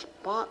that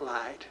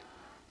spotlight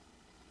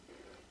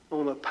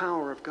on the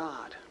power of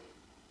God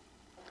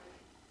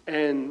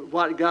and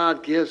what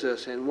God gives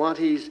us and what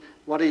He's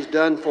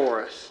done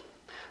for us.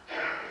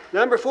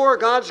 Number 4,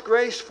 God's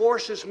grace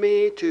forces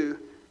me to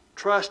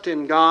trust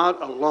in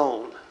God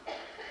alone.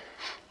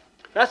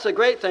 That's the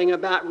great thing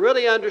about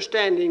really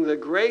understanding the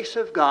grace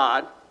of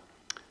God,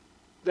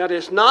 that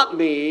it's not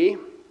me,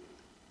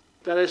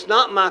 that it's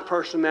not my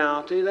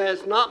personality, that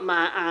it's not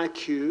my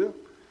IQ,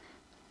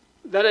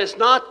 that it's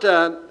not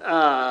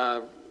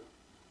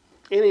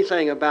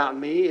anything about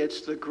me.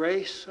 It's the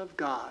grace of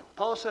God.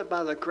 Paul said,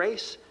 by the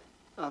grace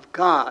of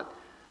God,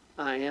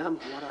 I am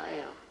what I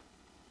am.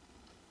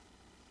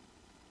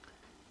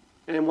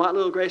 And what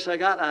little grace I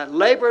got, I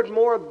labored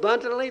more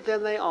abundantly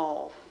than they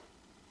all.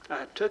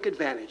 I took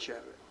advantage of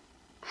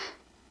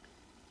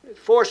it. It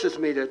forces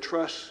me to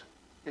trust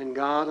in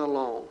God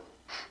alone.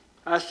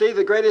 I see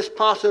the greatest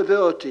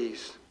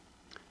possibilities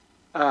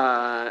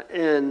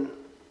in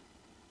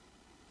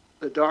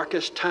the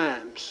darkest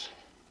times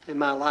in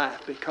my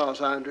life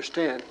because I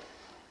understand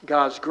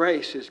God's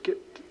grace is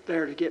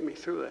there to get me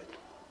through it.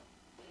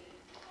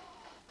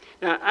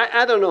 Now,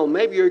 I don't know,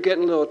 maybe you're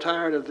getting a little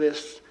tired of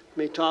this,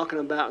 me talking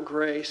about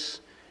grace.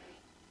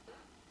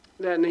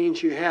 That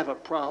means you have a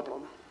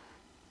problem.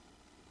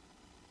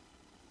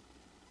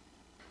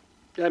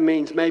 That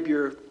means maybe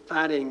you're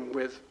fighting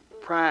with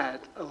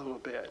pride a little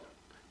bit.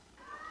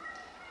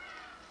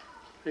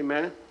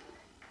 Amen?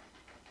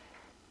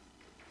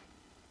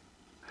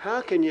 How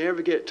can you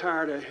ever get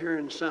tired of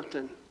hearing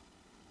something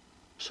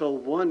so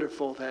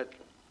wonderful that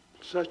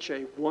such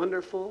a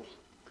wonderful,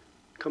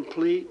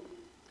 complete,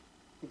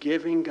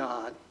 giving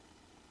God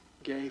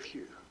gave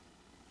you?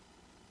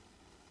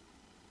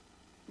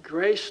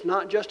 Grace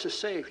not just to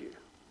save you,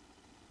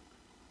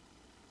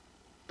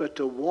 but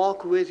to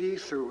walk with you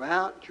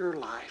throughout your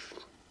life.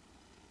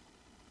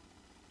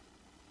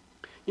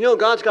 You know,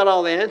 God's got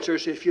all the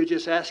answers if you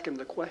just ask Him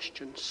the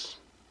questions.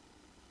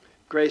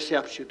 Grace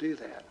helps you do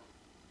that.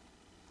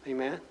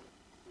 Amen?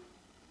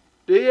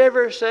 Do you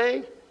ever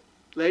say,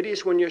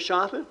 ladies, when you're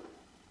shopping,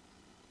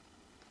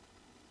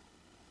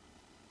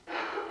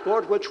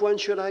 Lord, which one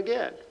should I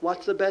get?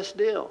 What's the best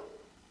deal?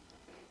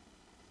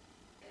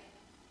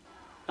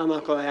 I'm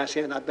not going to ask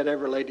you, and I bet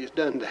every lady's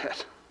done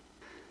that.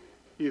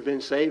 You've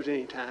been saved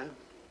any time.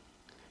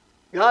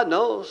 God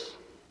knows.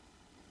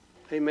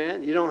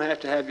 Amen. You don't have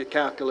to have your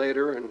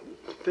calculator and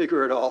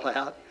figure it all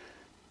out.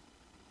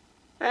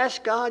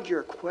 Ask God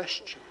your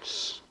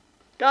questions.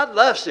 God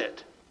loves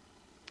it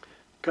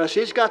because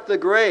He's got the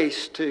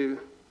grace to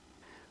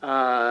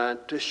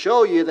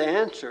show you the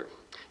answer.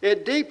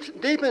 It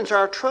deepens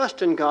our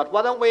trust in God.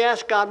 Why don't we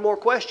ask God more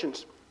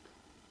questions?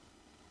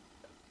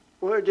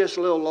 We're just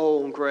a little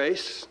low on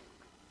grace.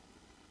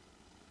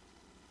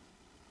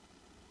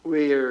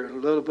 We are a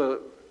little bit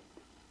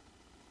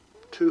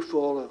too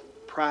full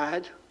of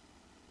pride.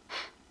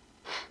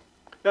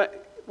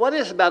 What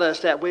is about us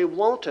that we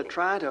want to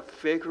try to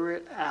figure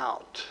it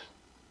out?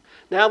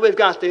 Now we've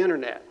got the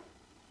internet.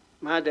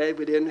 My day,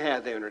 we didn't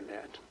have the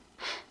internet.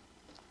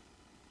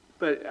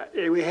 But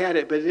we had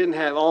it, but it didn't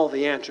have all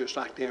the answers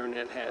like the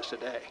internet has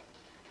today.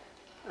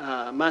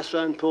 My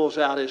son pulls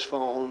out his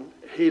phone.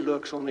 He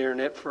looks on the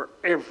internet for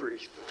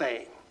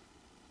everything.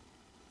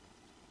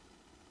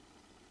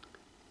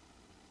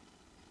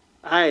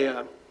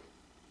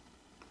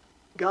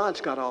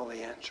 God's got all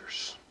the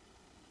answers.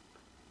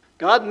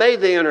 God made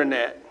the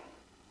internet.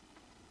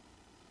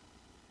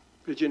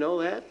 Did you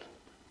know that?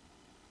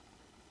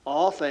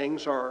 All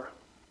things are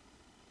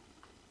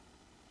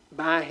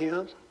by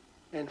Him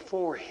and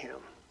for Him.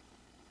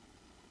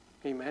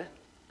 Amen?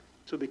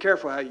 So be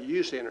careful how you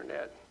use the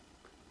internet.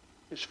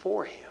 It's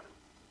for Him.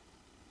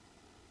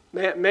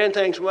 Man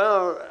thinks,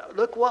 well,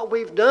 look what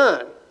we've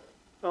done.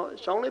 Well,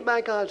 it's only by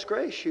God's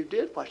grace you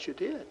did what you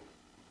did.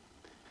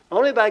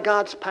 Only by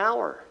God's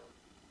power,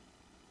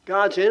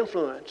 God's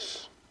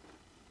influence,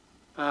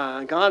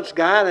 God's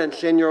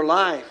guidance in your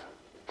life.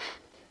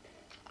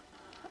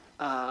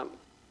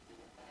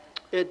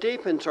 It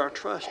deepens our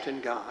trust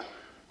in God.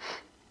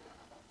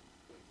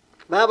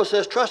 The Bible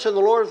says, trust in the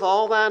Lord with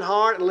all thine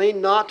heart and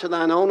lean not to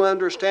thine own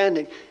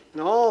understanding.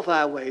 In all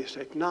thy ways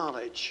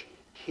acknowledge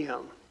Him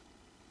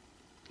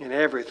in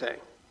everything.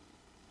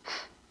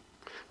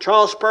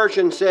 Charles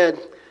Spurgeon said,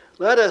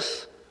 let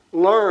us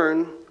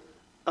learn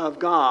of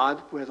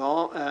God with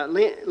all,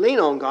 lean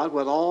on God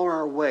with all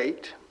our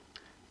weight.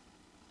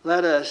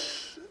 Let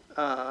us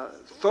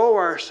throw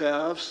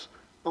ourselves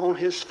on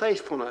His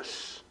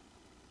faithfulness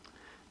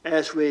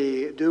as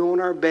we do on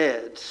our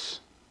beds,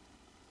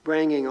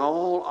 bringing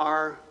all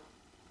our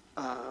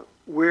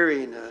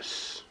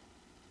weariness.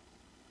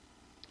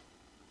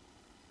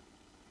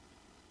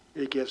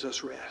 It gives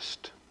us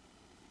rest.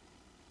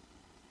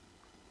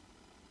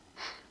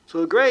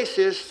 So grace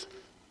is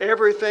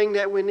everything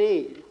that we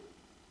need.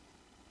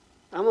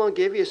 I'm going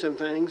to give you some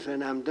things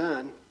and I'm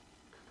done.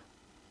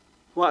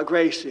 What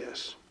grace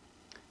is.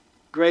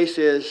 Grace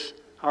is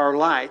our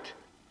light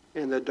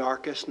in the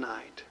darkest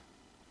night.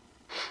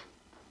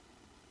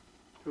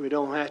 We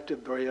don't have to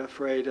be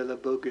afraid of the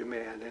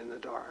boogeyman in the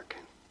dark.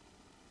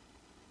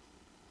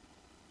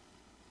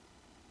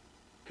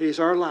 He's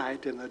our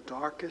light in the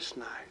darkest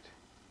night.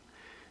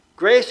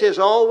 Grace is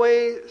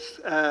always,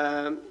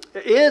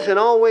 is and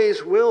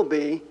always will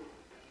be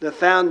the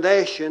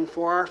foundation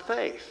for our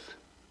faith.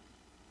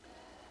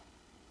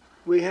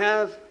 We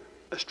have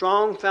a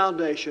strong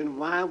foundation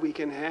why we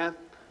can have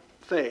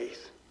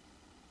faith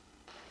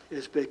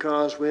is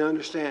because we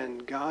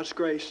understand God's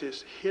grace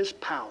is His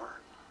power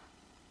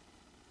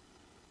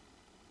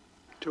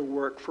to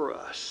work for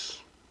us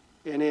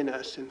and in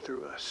us and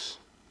through us.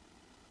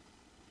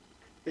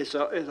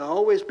 It'll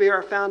always be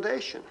our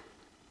foundation.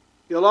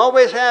 You'll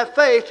always have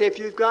faith if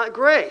you've got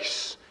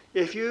grace.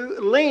 If you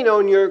lean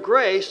on your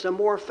grace, the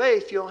more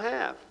faith you'll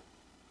have.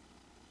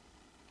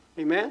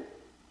 Amen?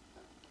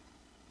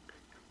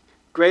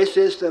 Grace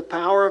is the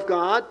power of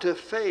God to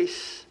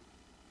face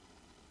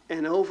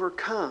and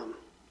overcome.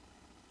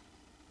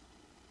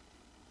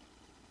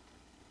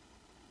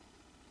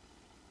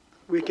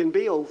 We can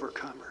be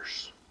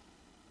overcomers.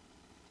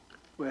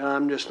 Well,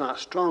 I'm just not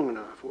strong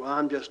enough. Well,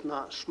 I'm just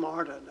not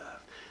smart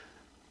enough.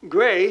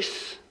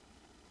 Grace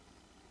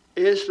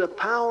is the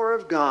power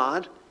of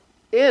God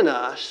in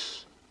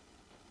us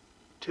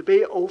to be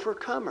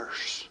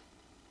overcomers.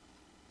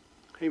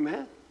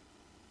 Amen?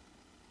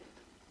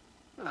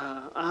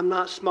 I'm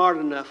not smart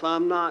enough.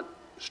 I'm not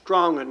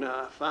strong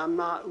enough. I'm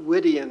not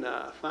witty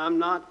enough. I'm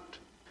not...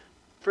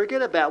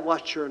 Forget about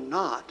what you're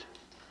not.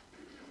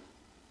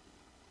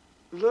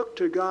 Look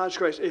to God's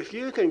grace. If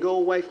you can go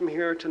away from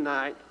here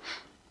tonight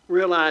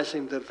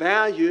realizing the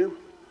value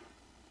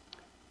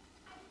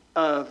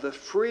of the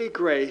free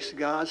grace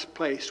God's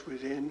placed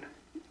within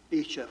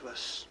each of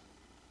us,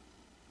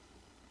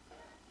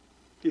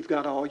 you've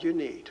got all you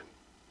need.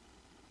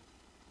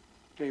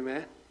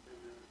 Amen?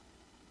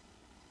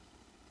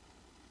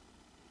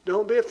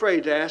 Don't be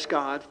afraid to ask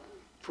God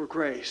for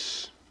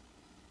grace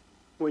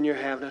when you're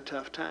having a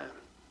tough time.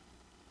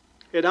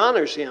 It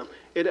honors Him.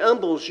 It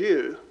humbles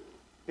you,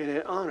 and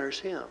it honors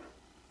Him.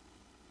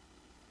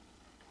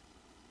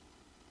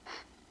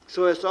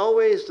 So it's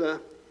always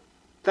the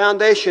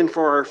foundation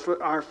for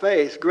our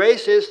faith.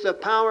 Grace is the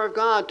power of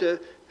God to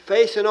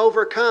face and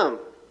overcome.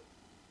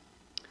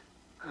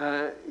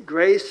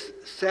 Grace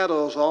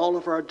settles all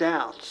of our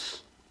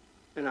doubts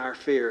and our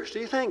fears. Do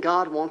you think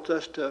God wants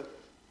us to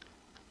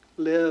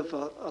live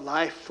a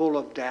life full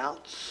of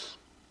doubts?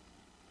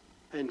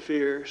 and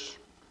fears.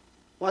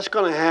 What's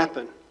going to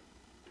happen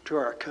to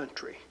our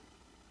country?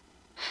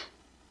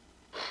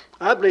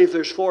 I believe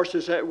there's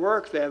forces at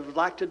work that would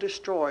like to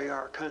destroy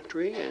our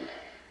country and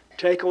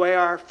take away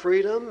our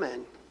freedom.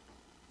 And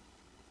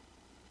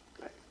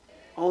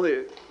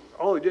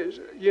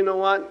you know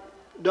what?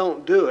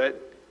 Don't do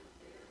it.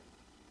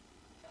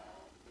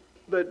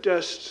 But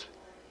just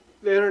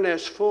the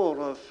internet's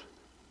full of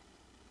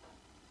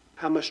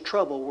how much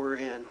trouble we're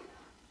in,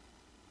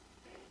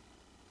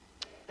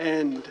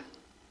 and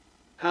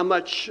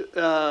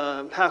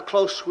how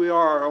close we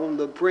are on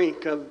the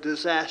brink of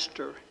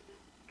disaster.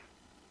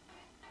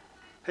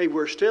 Hey,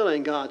 we're still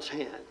in God's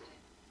hand,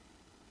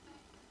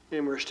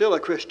 and we're still a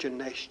Christian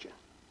nation.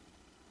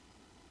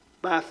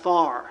 By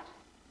far.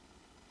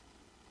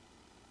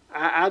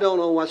 I don't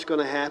know what's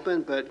going to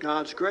happen, but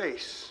God's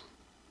grace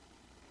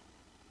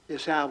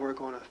is how we're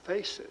going to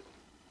face it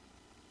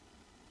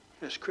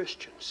as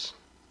Christians.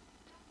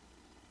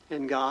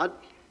 And God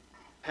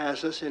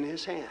has us in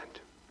His hand.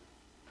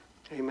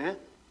 Amen?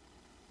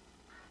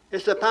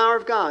 It's the power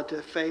of God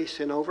to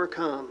face and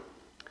overcome.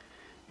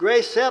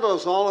 Grace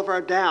settles all of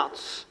our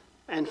doubts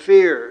and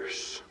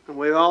fears. And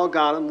we've all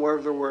got them,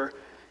 whether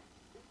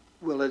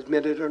we'll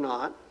admit it or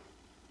not.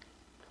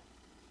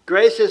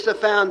 Grace is the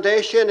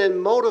foundation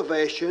and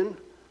motivation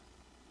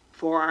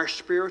for our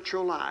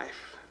spiritual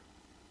life.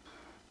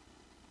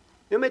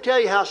 Let me tell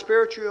you how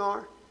spiritual you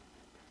are.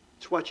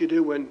 It's what you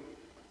do when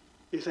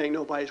you think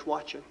nobody's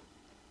watching.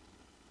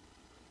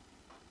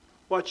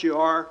 What you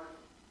are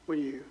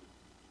when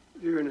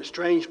you're in a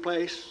strange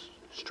place,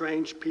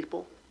 strange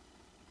people.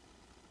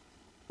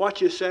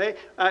 What you say.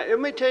 Let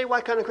me tell you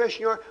what kind of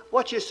Christian you are.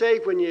 What you say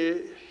when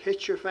you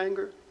hit your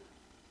finger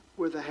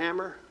with a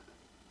hammer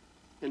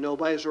and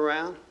nobody's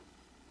around.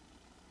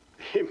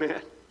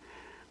 Amen.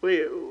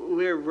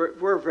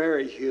 We're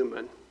very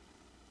human.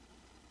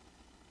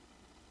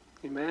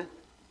 Amen.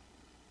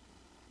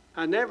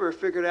 I never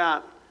figured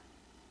out,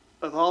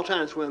 of all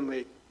times when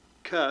we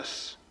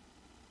cuss,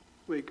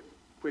 we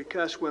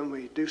cuss when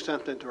we do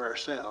something to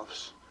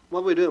ourselves.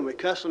 What are we doing? We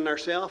cussing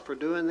ourselves for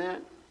doing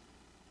that?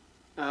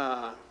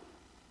 I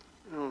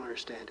don't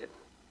understand it.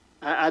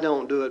 I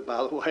don't do it,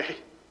 by the way.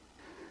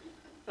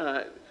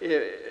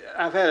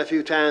 I've had a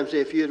few times,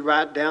 if you'd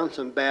write down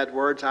some bad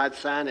words, I'd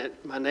sign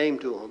my name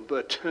to them,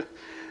 but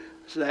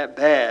it's that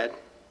bad.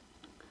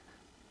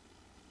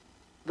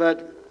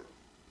 But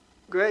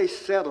grace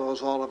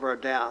settles all of our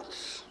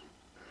doubts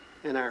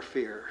and our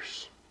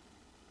fears.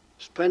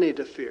 There's plenty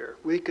to fear.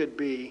 We could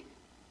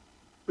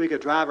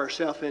drive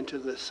ourselves into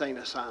the insane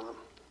asylum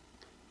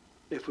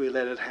if we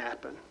let it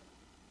happen.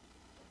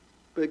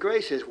 But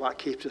grace is what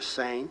keeps us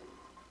sane.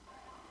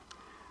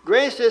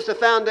 Grace is the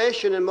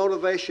foundation and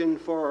motivation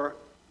for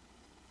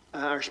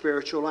our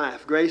spiritual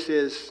life. Grace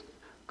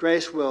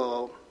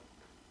will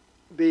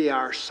be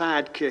our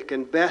sidekick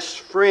and best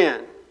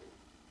friend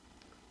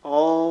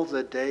all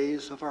the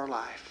days of our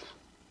life.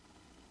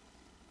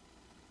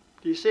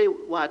 Do you see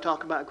why I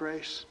talk about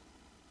grace?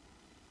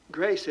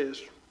 Grace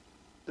is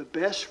the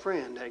best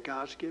friend that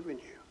God's given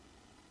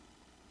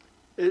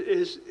you.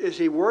 Is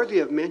He worthy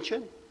of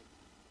mention?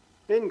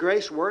 Isn't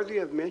grace worthy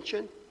of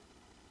mention?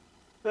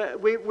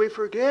 We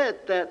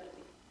forget that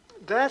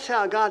that's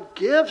how God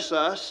gives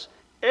us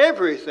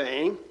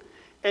everything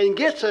and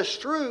gets us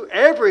through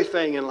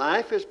everything in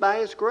life is by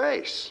His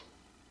grace.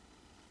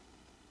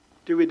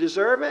 Do we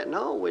deserve it?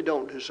 No, we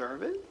don't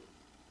deserve it.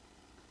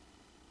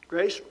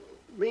 Grace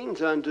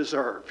means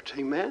undeserved.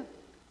 Amen?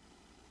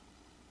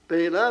 But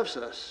He loves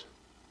us.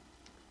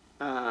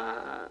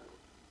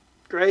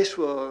 Grace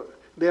will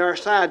be our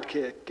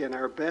sidekick and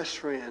our best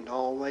friend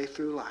all the way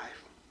through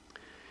life.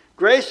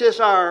 Grace is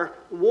our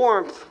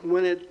warmth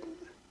when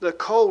the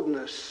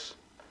coldness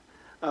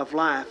of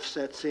life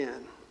sets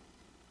in.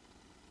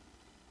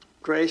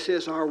 Grace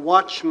is our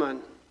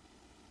watchman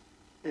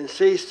and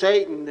sees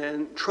Satan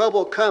and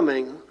trouble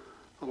coming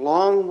a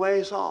long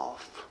ways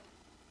off.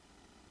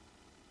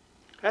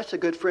 That's a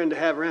good friend to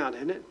have around,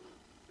 isn't it?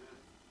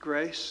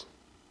 Grace.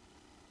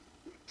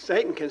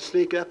 Satan can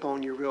sneak up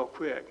on you real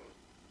quick.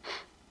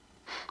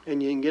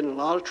 And you can get in a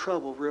lot of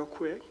trouble real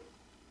quick.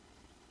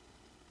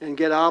 And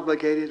get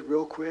obligated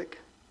real quick.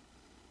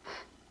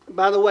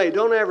 By the way,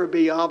 don't ever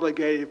be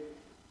obligated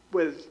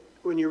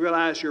when you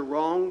realize you're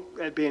wrong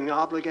at being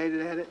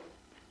obligated at it.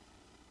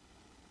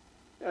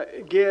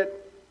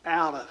 Get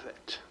out of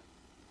it.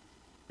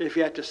 If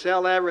you have to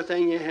sell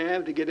everything you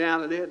have to get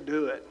out of it,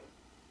 do it.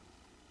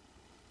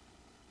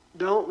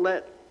 Don't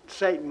let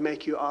Satan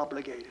make you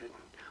obligated.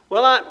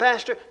 Well,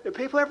 Pastor, do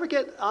people ever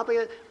get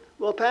obligated?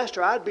 Well,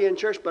 Pastor, I'd be in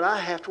church, but I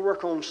have to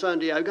work on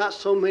Sunday. I've got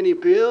so many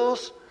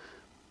bills.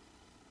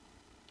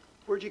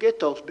 Where'd you get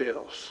those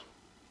bills?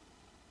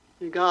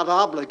 You got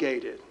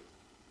obligated.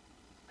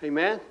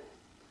 Amen?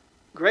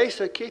 Grace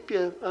will keep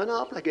you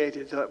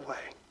unobligated that way.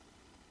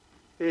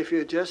 If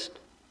you just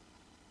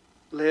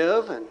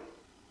live and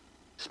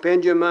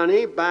spend your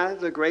money by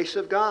the grace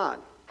of God.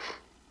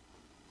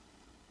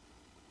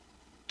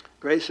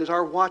 Grace is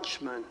our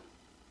watchman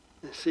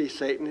and see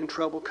Satan in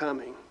trouble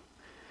coming.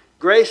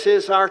 Grace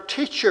is our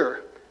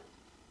teacher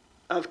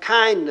of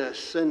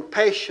kindness and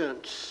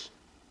patience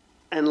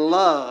and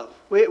love.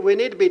 We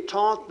need to be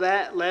taught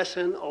that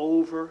lesson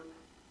over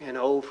and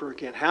over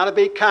again. How to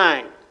be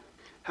kind,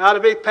 how to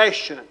be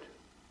patient,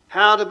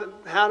 how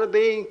to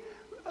be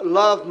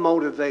love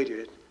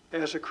motivated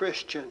as a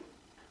Christian.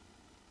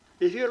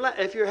 If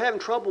you're having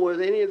trouble with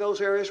any of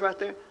those areas right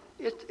there,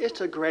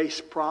 it's a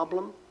grace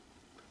problem.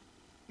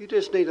 You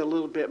just need a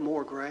little bit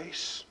more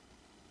grace.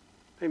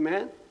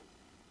 Amen?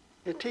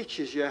 It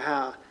teaches you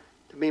how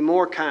to be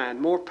more kind,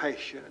 more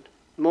patient,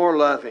 more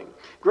loving.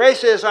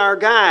 Grace is our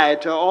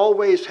guide to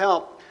always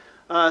help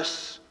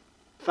us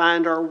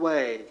find our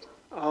way.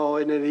 Oh,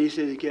 isn't it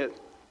easy to get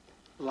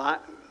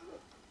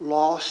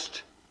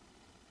lost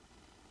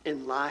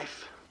in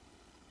life?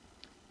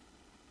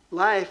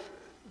 Life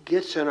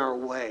gets in our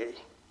way.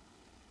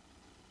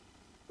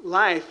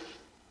 Life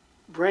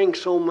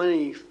brings so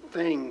many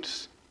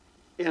things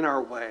in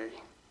our way.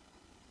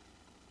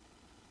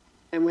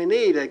 And we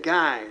need a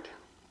guide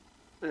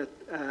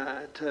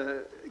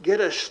to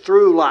get us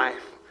through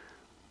life.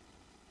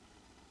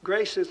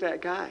 Grace is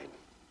that guide.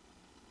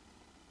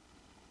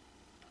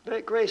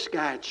 Let grace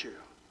guide you.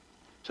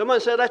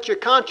 Someone said, let your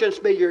conscience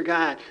be your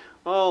guide.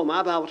 Oh,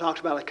 my Bible talks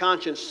about a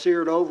conscience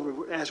seared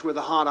over as with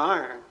a hot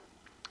iron.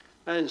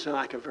 That doesn't sound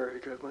like a very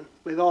good one.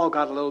 We've all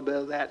got a little bit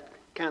of that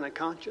kind of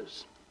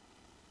conscience.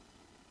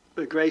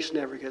 But grace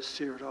never gets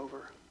seared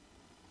over.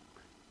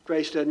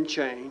 Grace doesn't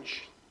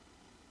change.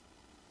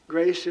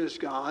 Grace is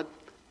God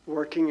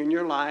working in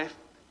your life.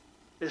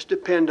 It's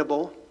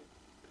dependable.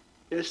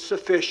 It's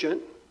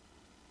sufficient.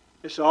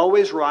 It's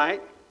always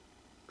right.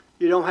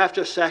 You don't have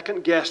to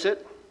second guess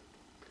it.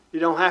 You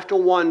don't have to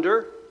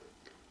wonder.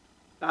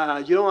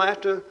 You don't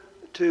have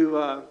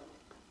to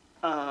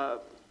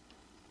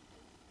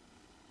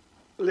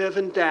live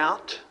in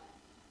doubt.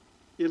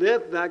 You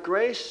live by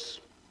grace,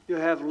 you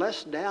have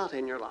less doubt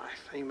in your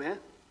life. Amen?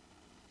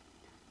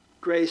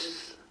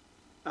 Grace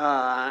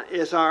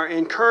is our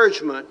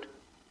encouragement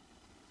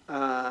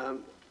in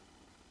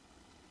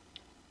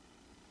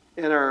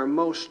our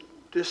most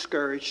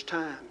discouraged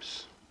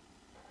times.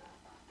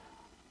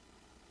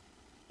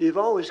 You've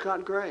always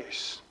got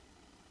grace.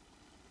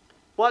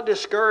 What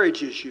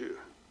discourages you?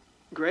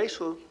 Grace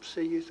will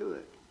see you through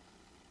it.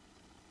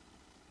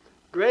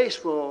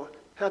 Grace will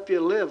help you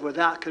live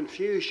without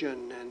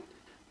confusion and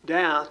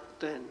doubt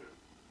and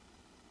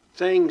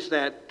things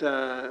that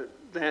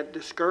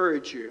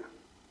discourage you.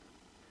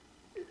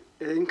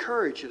 It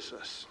encourages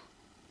us.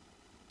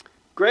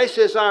 Grace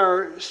is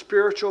our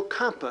spiritual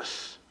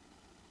compass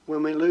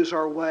when we lose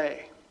our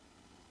way.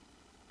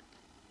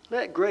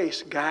 Let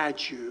grace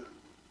guide you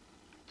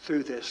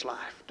through this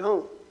life.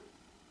 Don't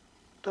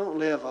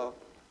live a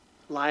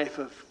life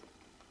of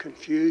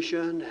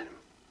confusion and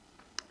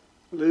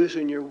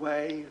losing your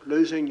way,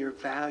 losing your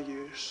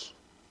values,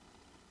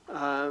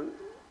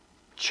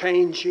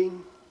 change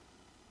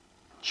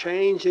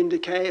and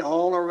decay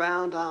all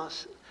around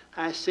us.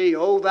 I see,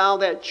 O thou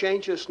that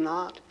changest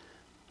not,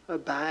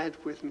 abide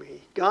with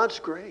me. God's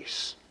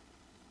grace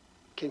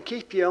can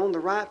keep you on the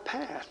right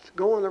path,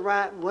 going the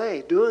right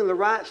way, doing the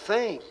right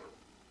thing.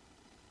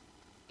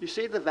 Do you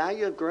see the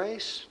value of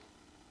grace?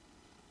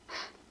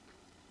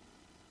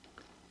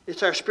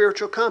 It's our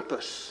spiritual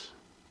compass.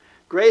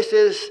 Grace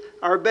is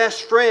our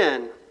best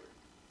friend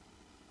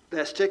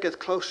that sticketh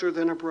closer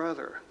than a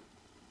brother.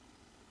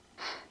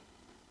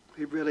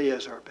 He really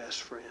is our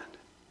best friend.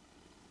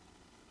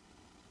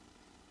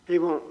 He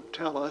won't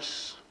tell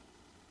us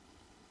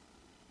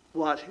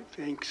what he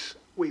thinks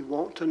we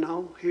want to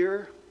know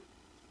here.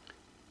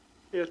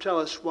 He'll tell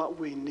us what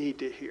we need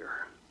to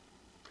hear.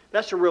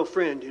 That's a real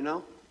friend, you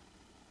know.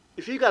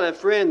 If you got a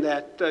friend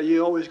that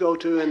you always go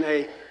to and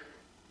they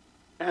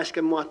ask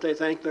them what they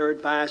think, their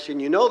advice,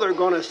 and you know they're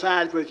going to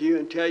side with you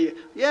and tell you,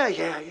 yeah.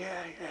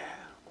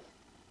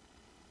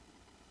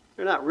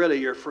 They're not really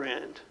your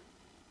friend.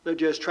 They're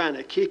just trying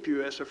to keep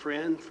you as a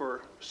friend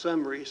for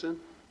some reason.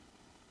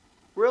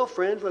 Real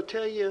friends will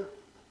tell you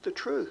the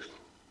truth.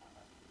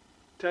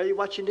 Tell you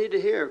what you need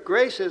to hear.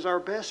 Grace is our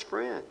best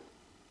friend.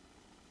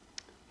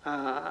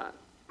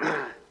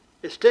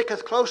 It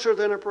sticketh closer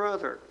than a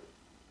brother.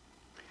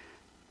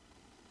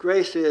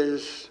 Grace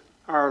is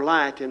our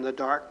light in the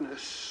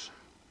darkness.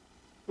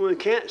 When we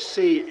can't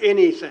see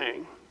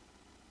anything,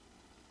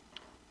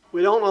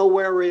 we don't know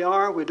where we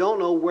are, we don't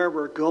know where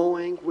we're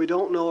going, we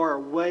don't know our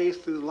way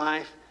through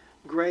life.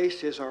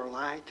 Grace is our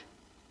light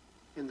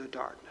in the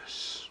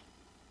darkness.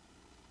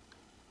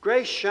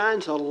 Grace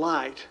shines a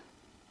light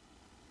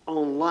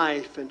on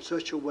life in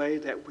such a way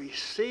that we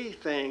see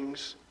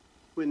things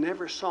we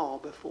never saw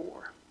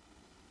before.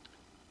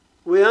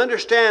 We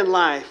understand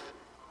life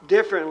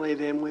differently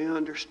than we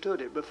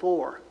understood it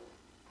before.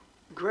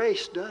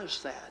 Grace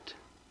does that.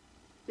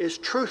 It's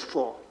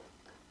truthful.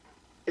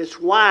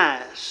 It's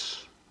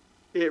wise.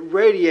 It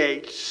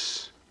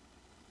radiates.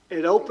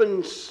 It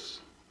opens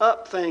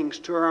up things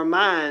to our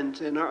minds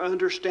and our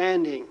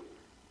understanding.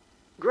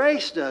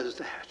 Grace does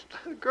that.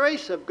 The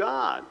grace of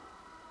God.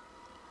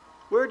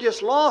 We're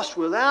just lost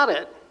without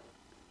it.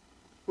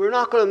 We're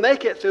not going to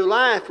make it through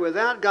life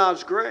without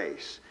God's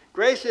grace.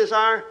 Grace is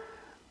our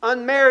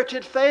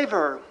unmerited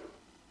favor.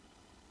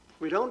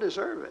 We don't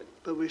deserve it,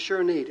 but we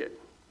sure need it.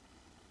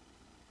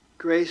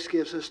 Grace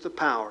gives us the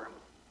power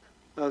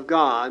of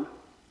God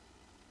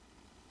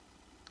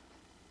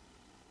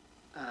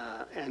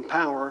and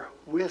power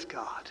with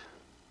God.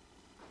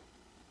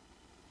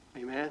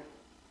 Amen?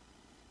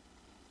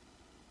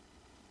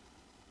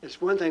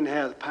 It's one thing to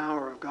have the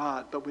power of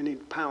God, but we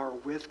need power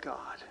with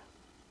God.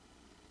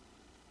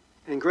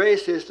 And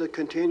grace is the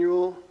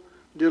continual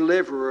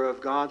deliverer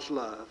of God's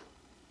love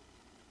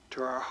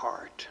to our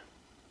heart.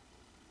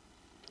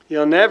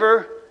 You'll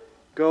never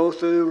go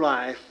through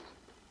life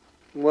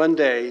one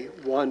day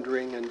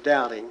wondering and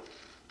doubting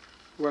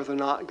whether or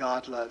not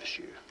God loves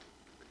you.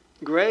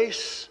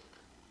 Grace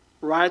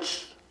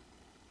writes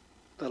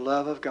the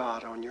love of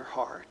God on your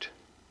heart.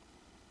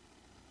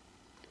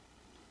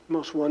 The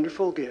most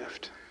wonderful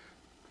gift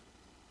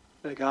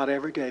that God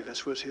ever gave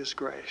us was His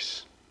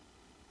grace.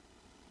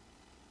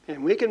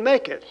 And we can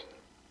make it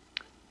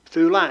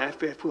through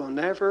life if we'll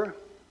never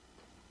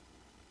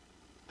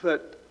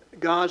put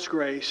God's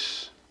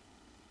grace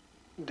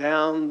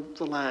down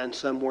the line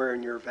somewhere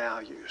in your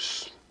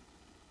values.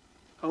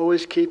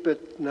 Always keep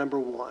it number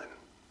one.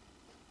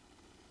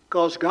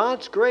 Because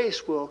God's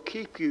grace will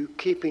keep you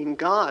keeping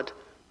God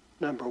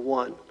number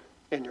one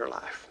in your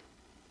life.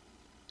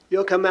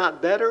 You'll come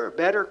out a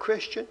better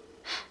Christian.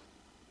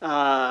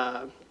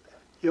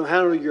 You'll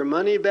handle your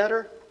money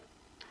better.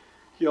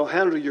 You'll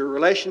handle your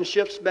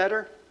relationships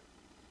better.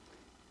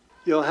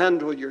 You'll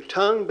handle your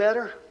tongue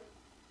better.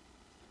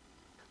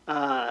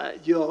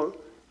 You'll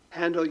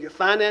handle your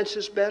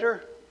finances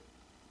better.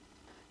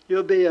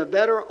 You'll be a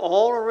better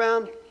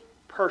all-around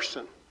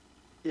person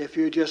if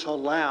you just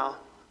allow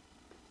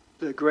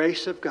the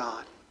grace of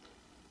God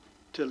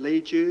to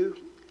lead you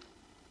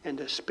and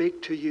to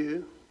speak to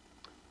you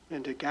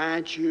and to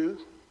guide you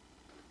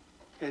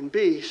and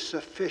be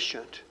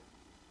sufficient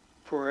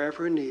for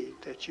every need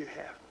that you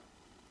have.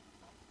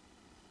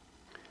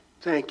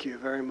 Thank you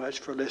very much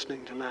for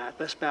listening tonight.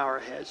 Let's bow our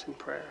heads in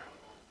prayer.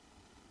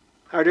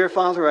 Our dear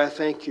Father, I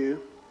thank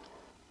you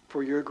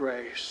for your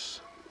grace.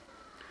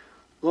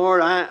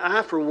 Lord,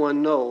 I for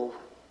one know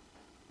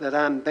that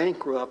I'm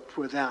bankrupt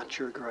without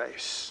your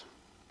grace.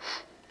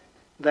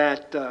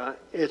 That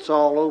it's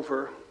all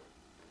over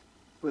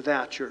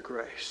without your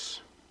grace.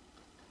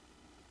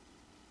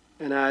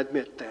 And I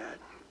admit that.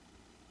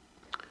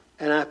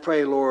 And I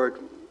pray, Lord,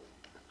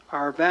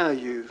 our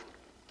value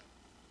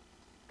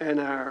and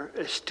our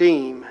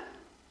esteem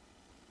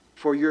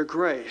for your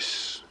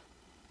grace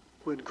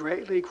would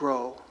greatly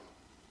grow.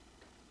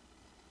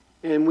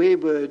 And we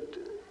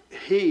would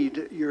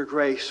heed your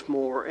grace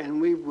more,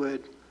 and we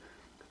would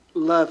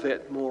love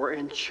it more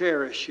and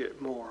cherish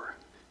it more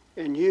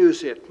and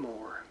use it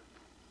more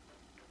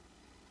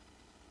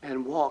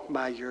and walk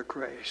by your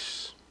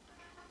grace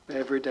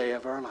every day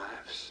of our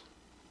lives.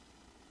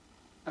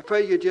 I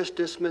pray you just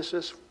dismiss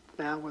us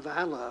now with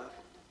thy love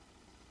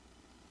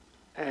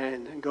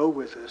and go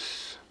with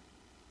us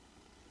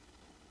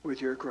with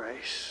your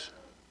grace.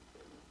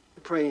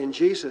 I pray in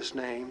Jesus'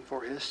 name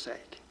for his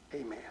sake.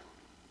 Amen.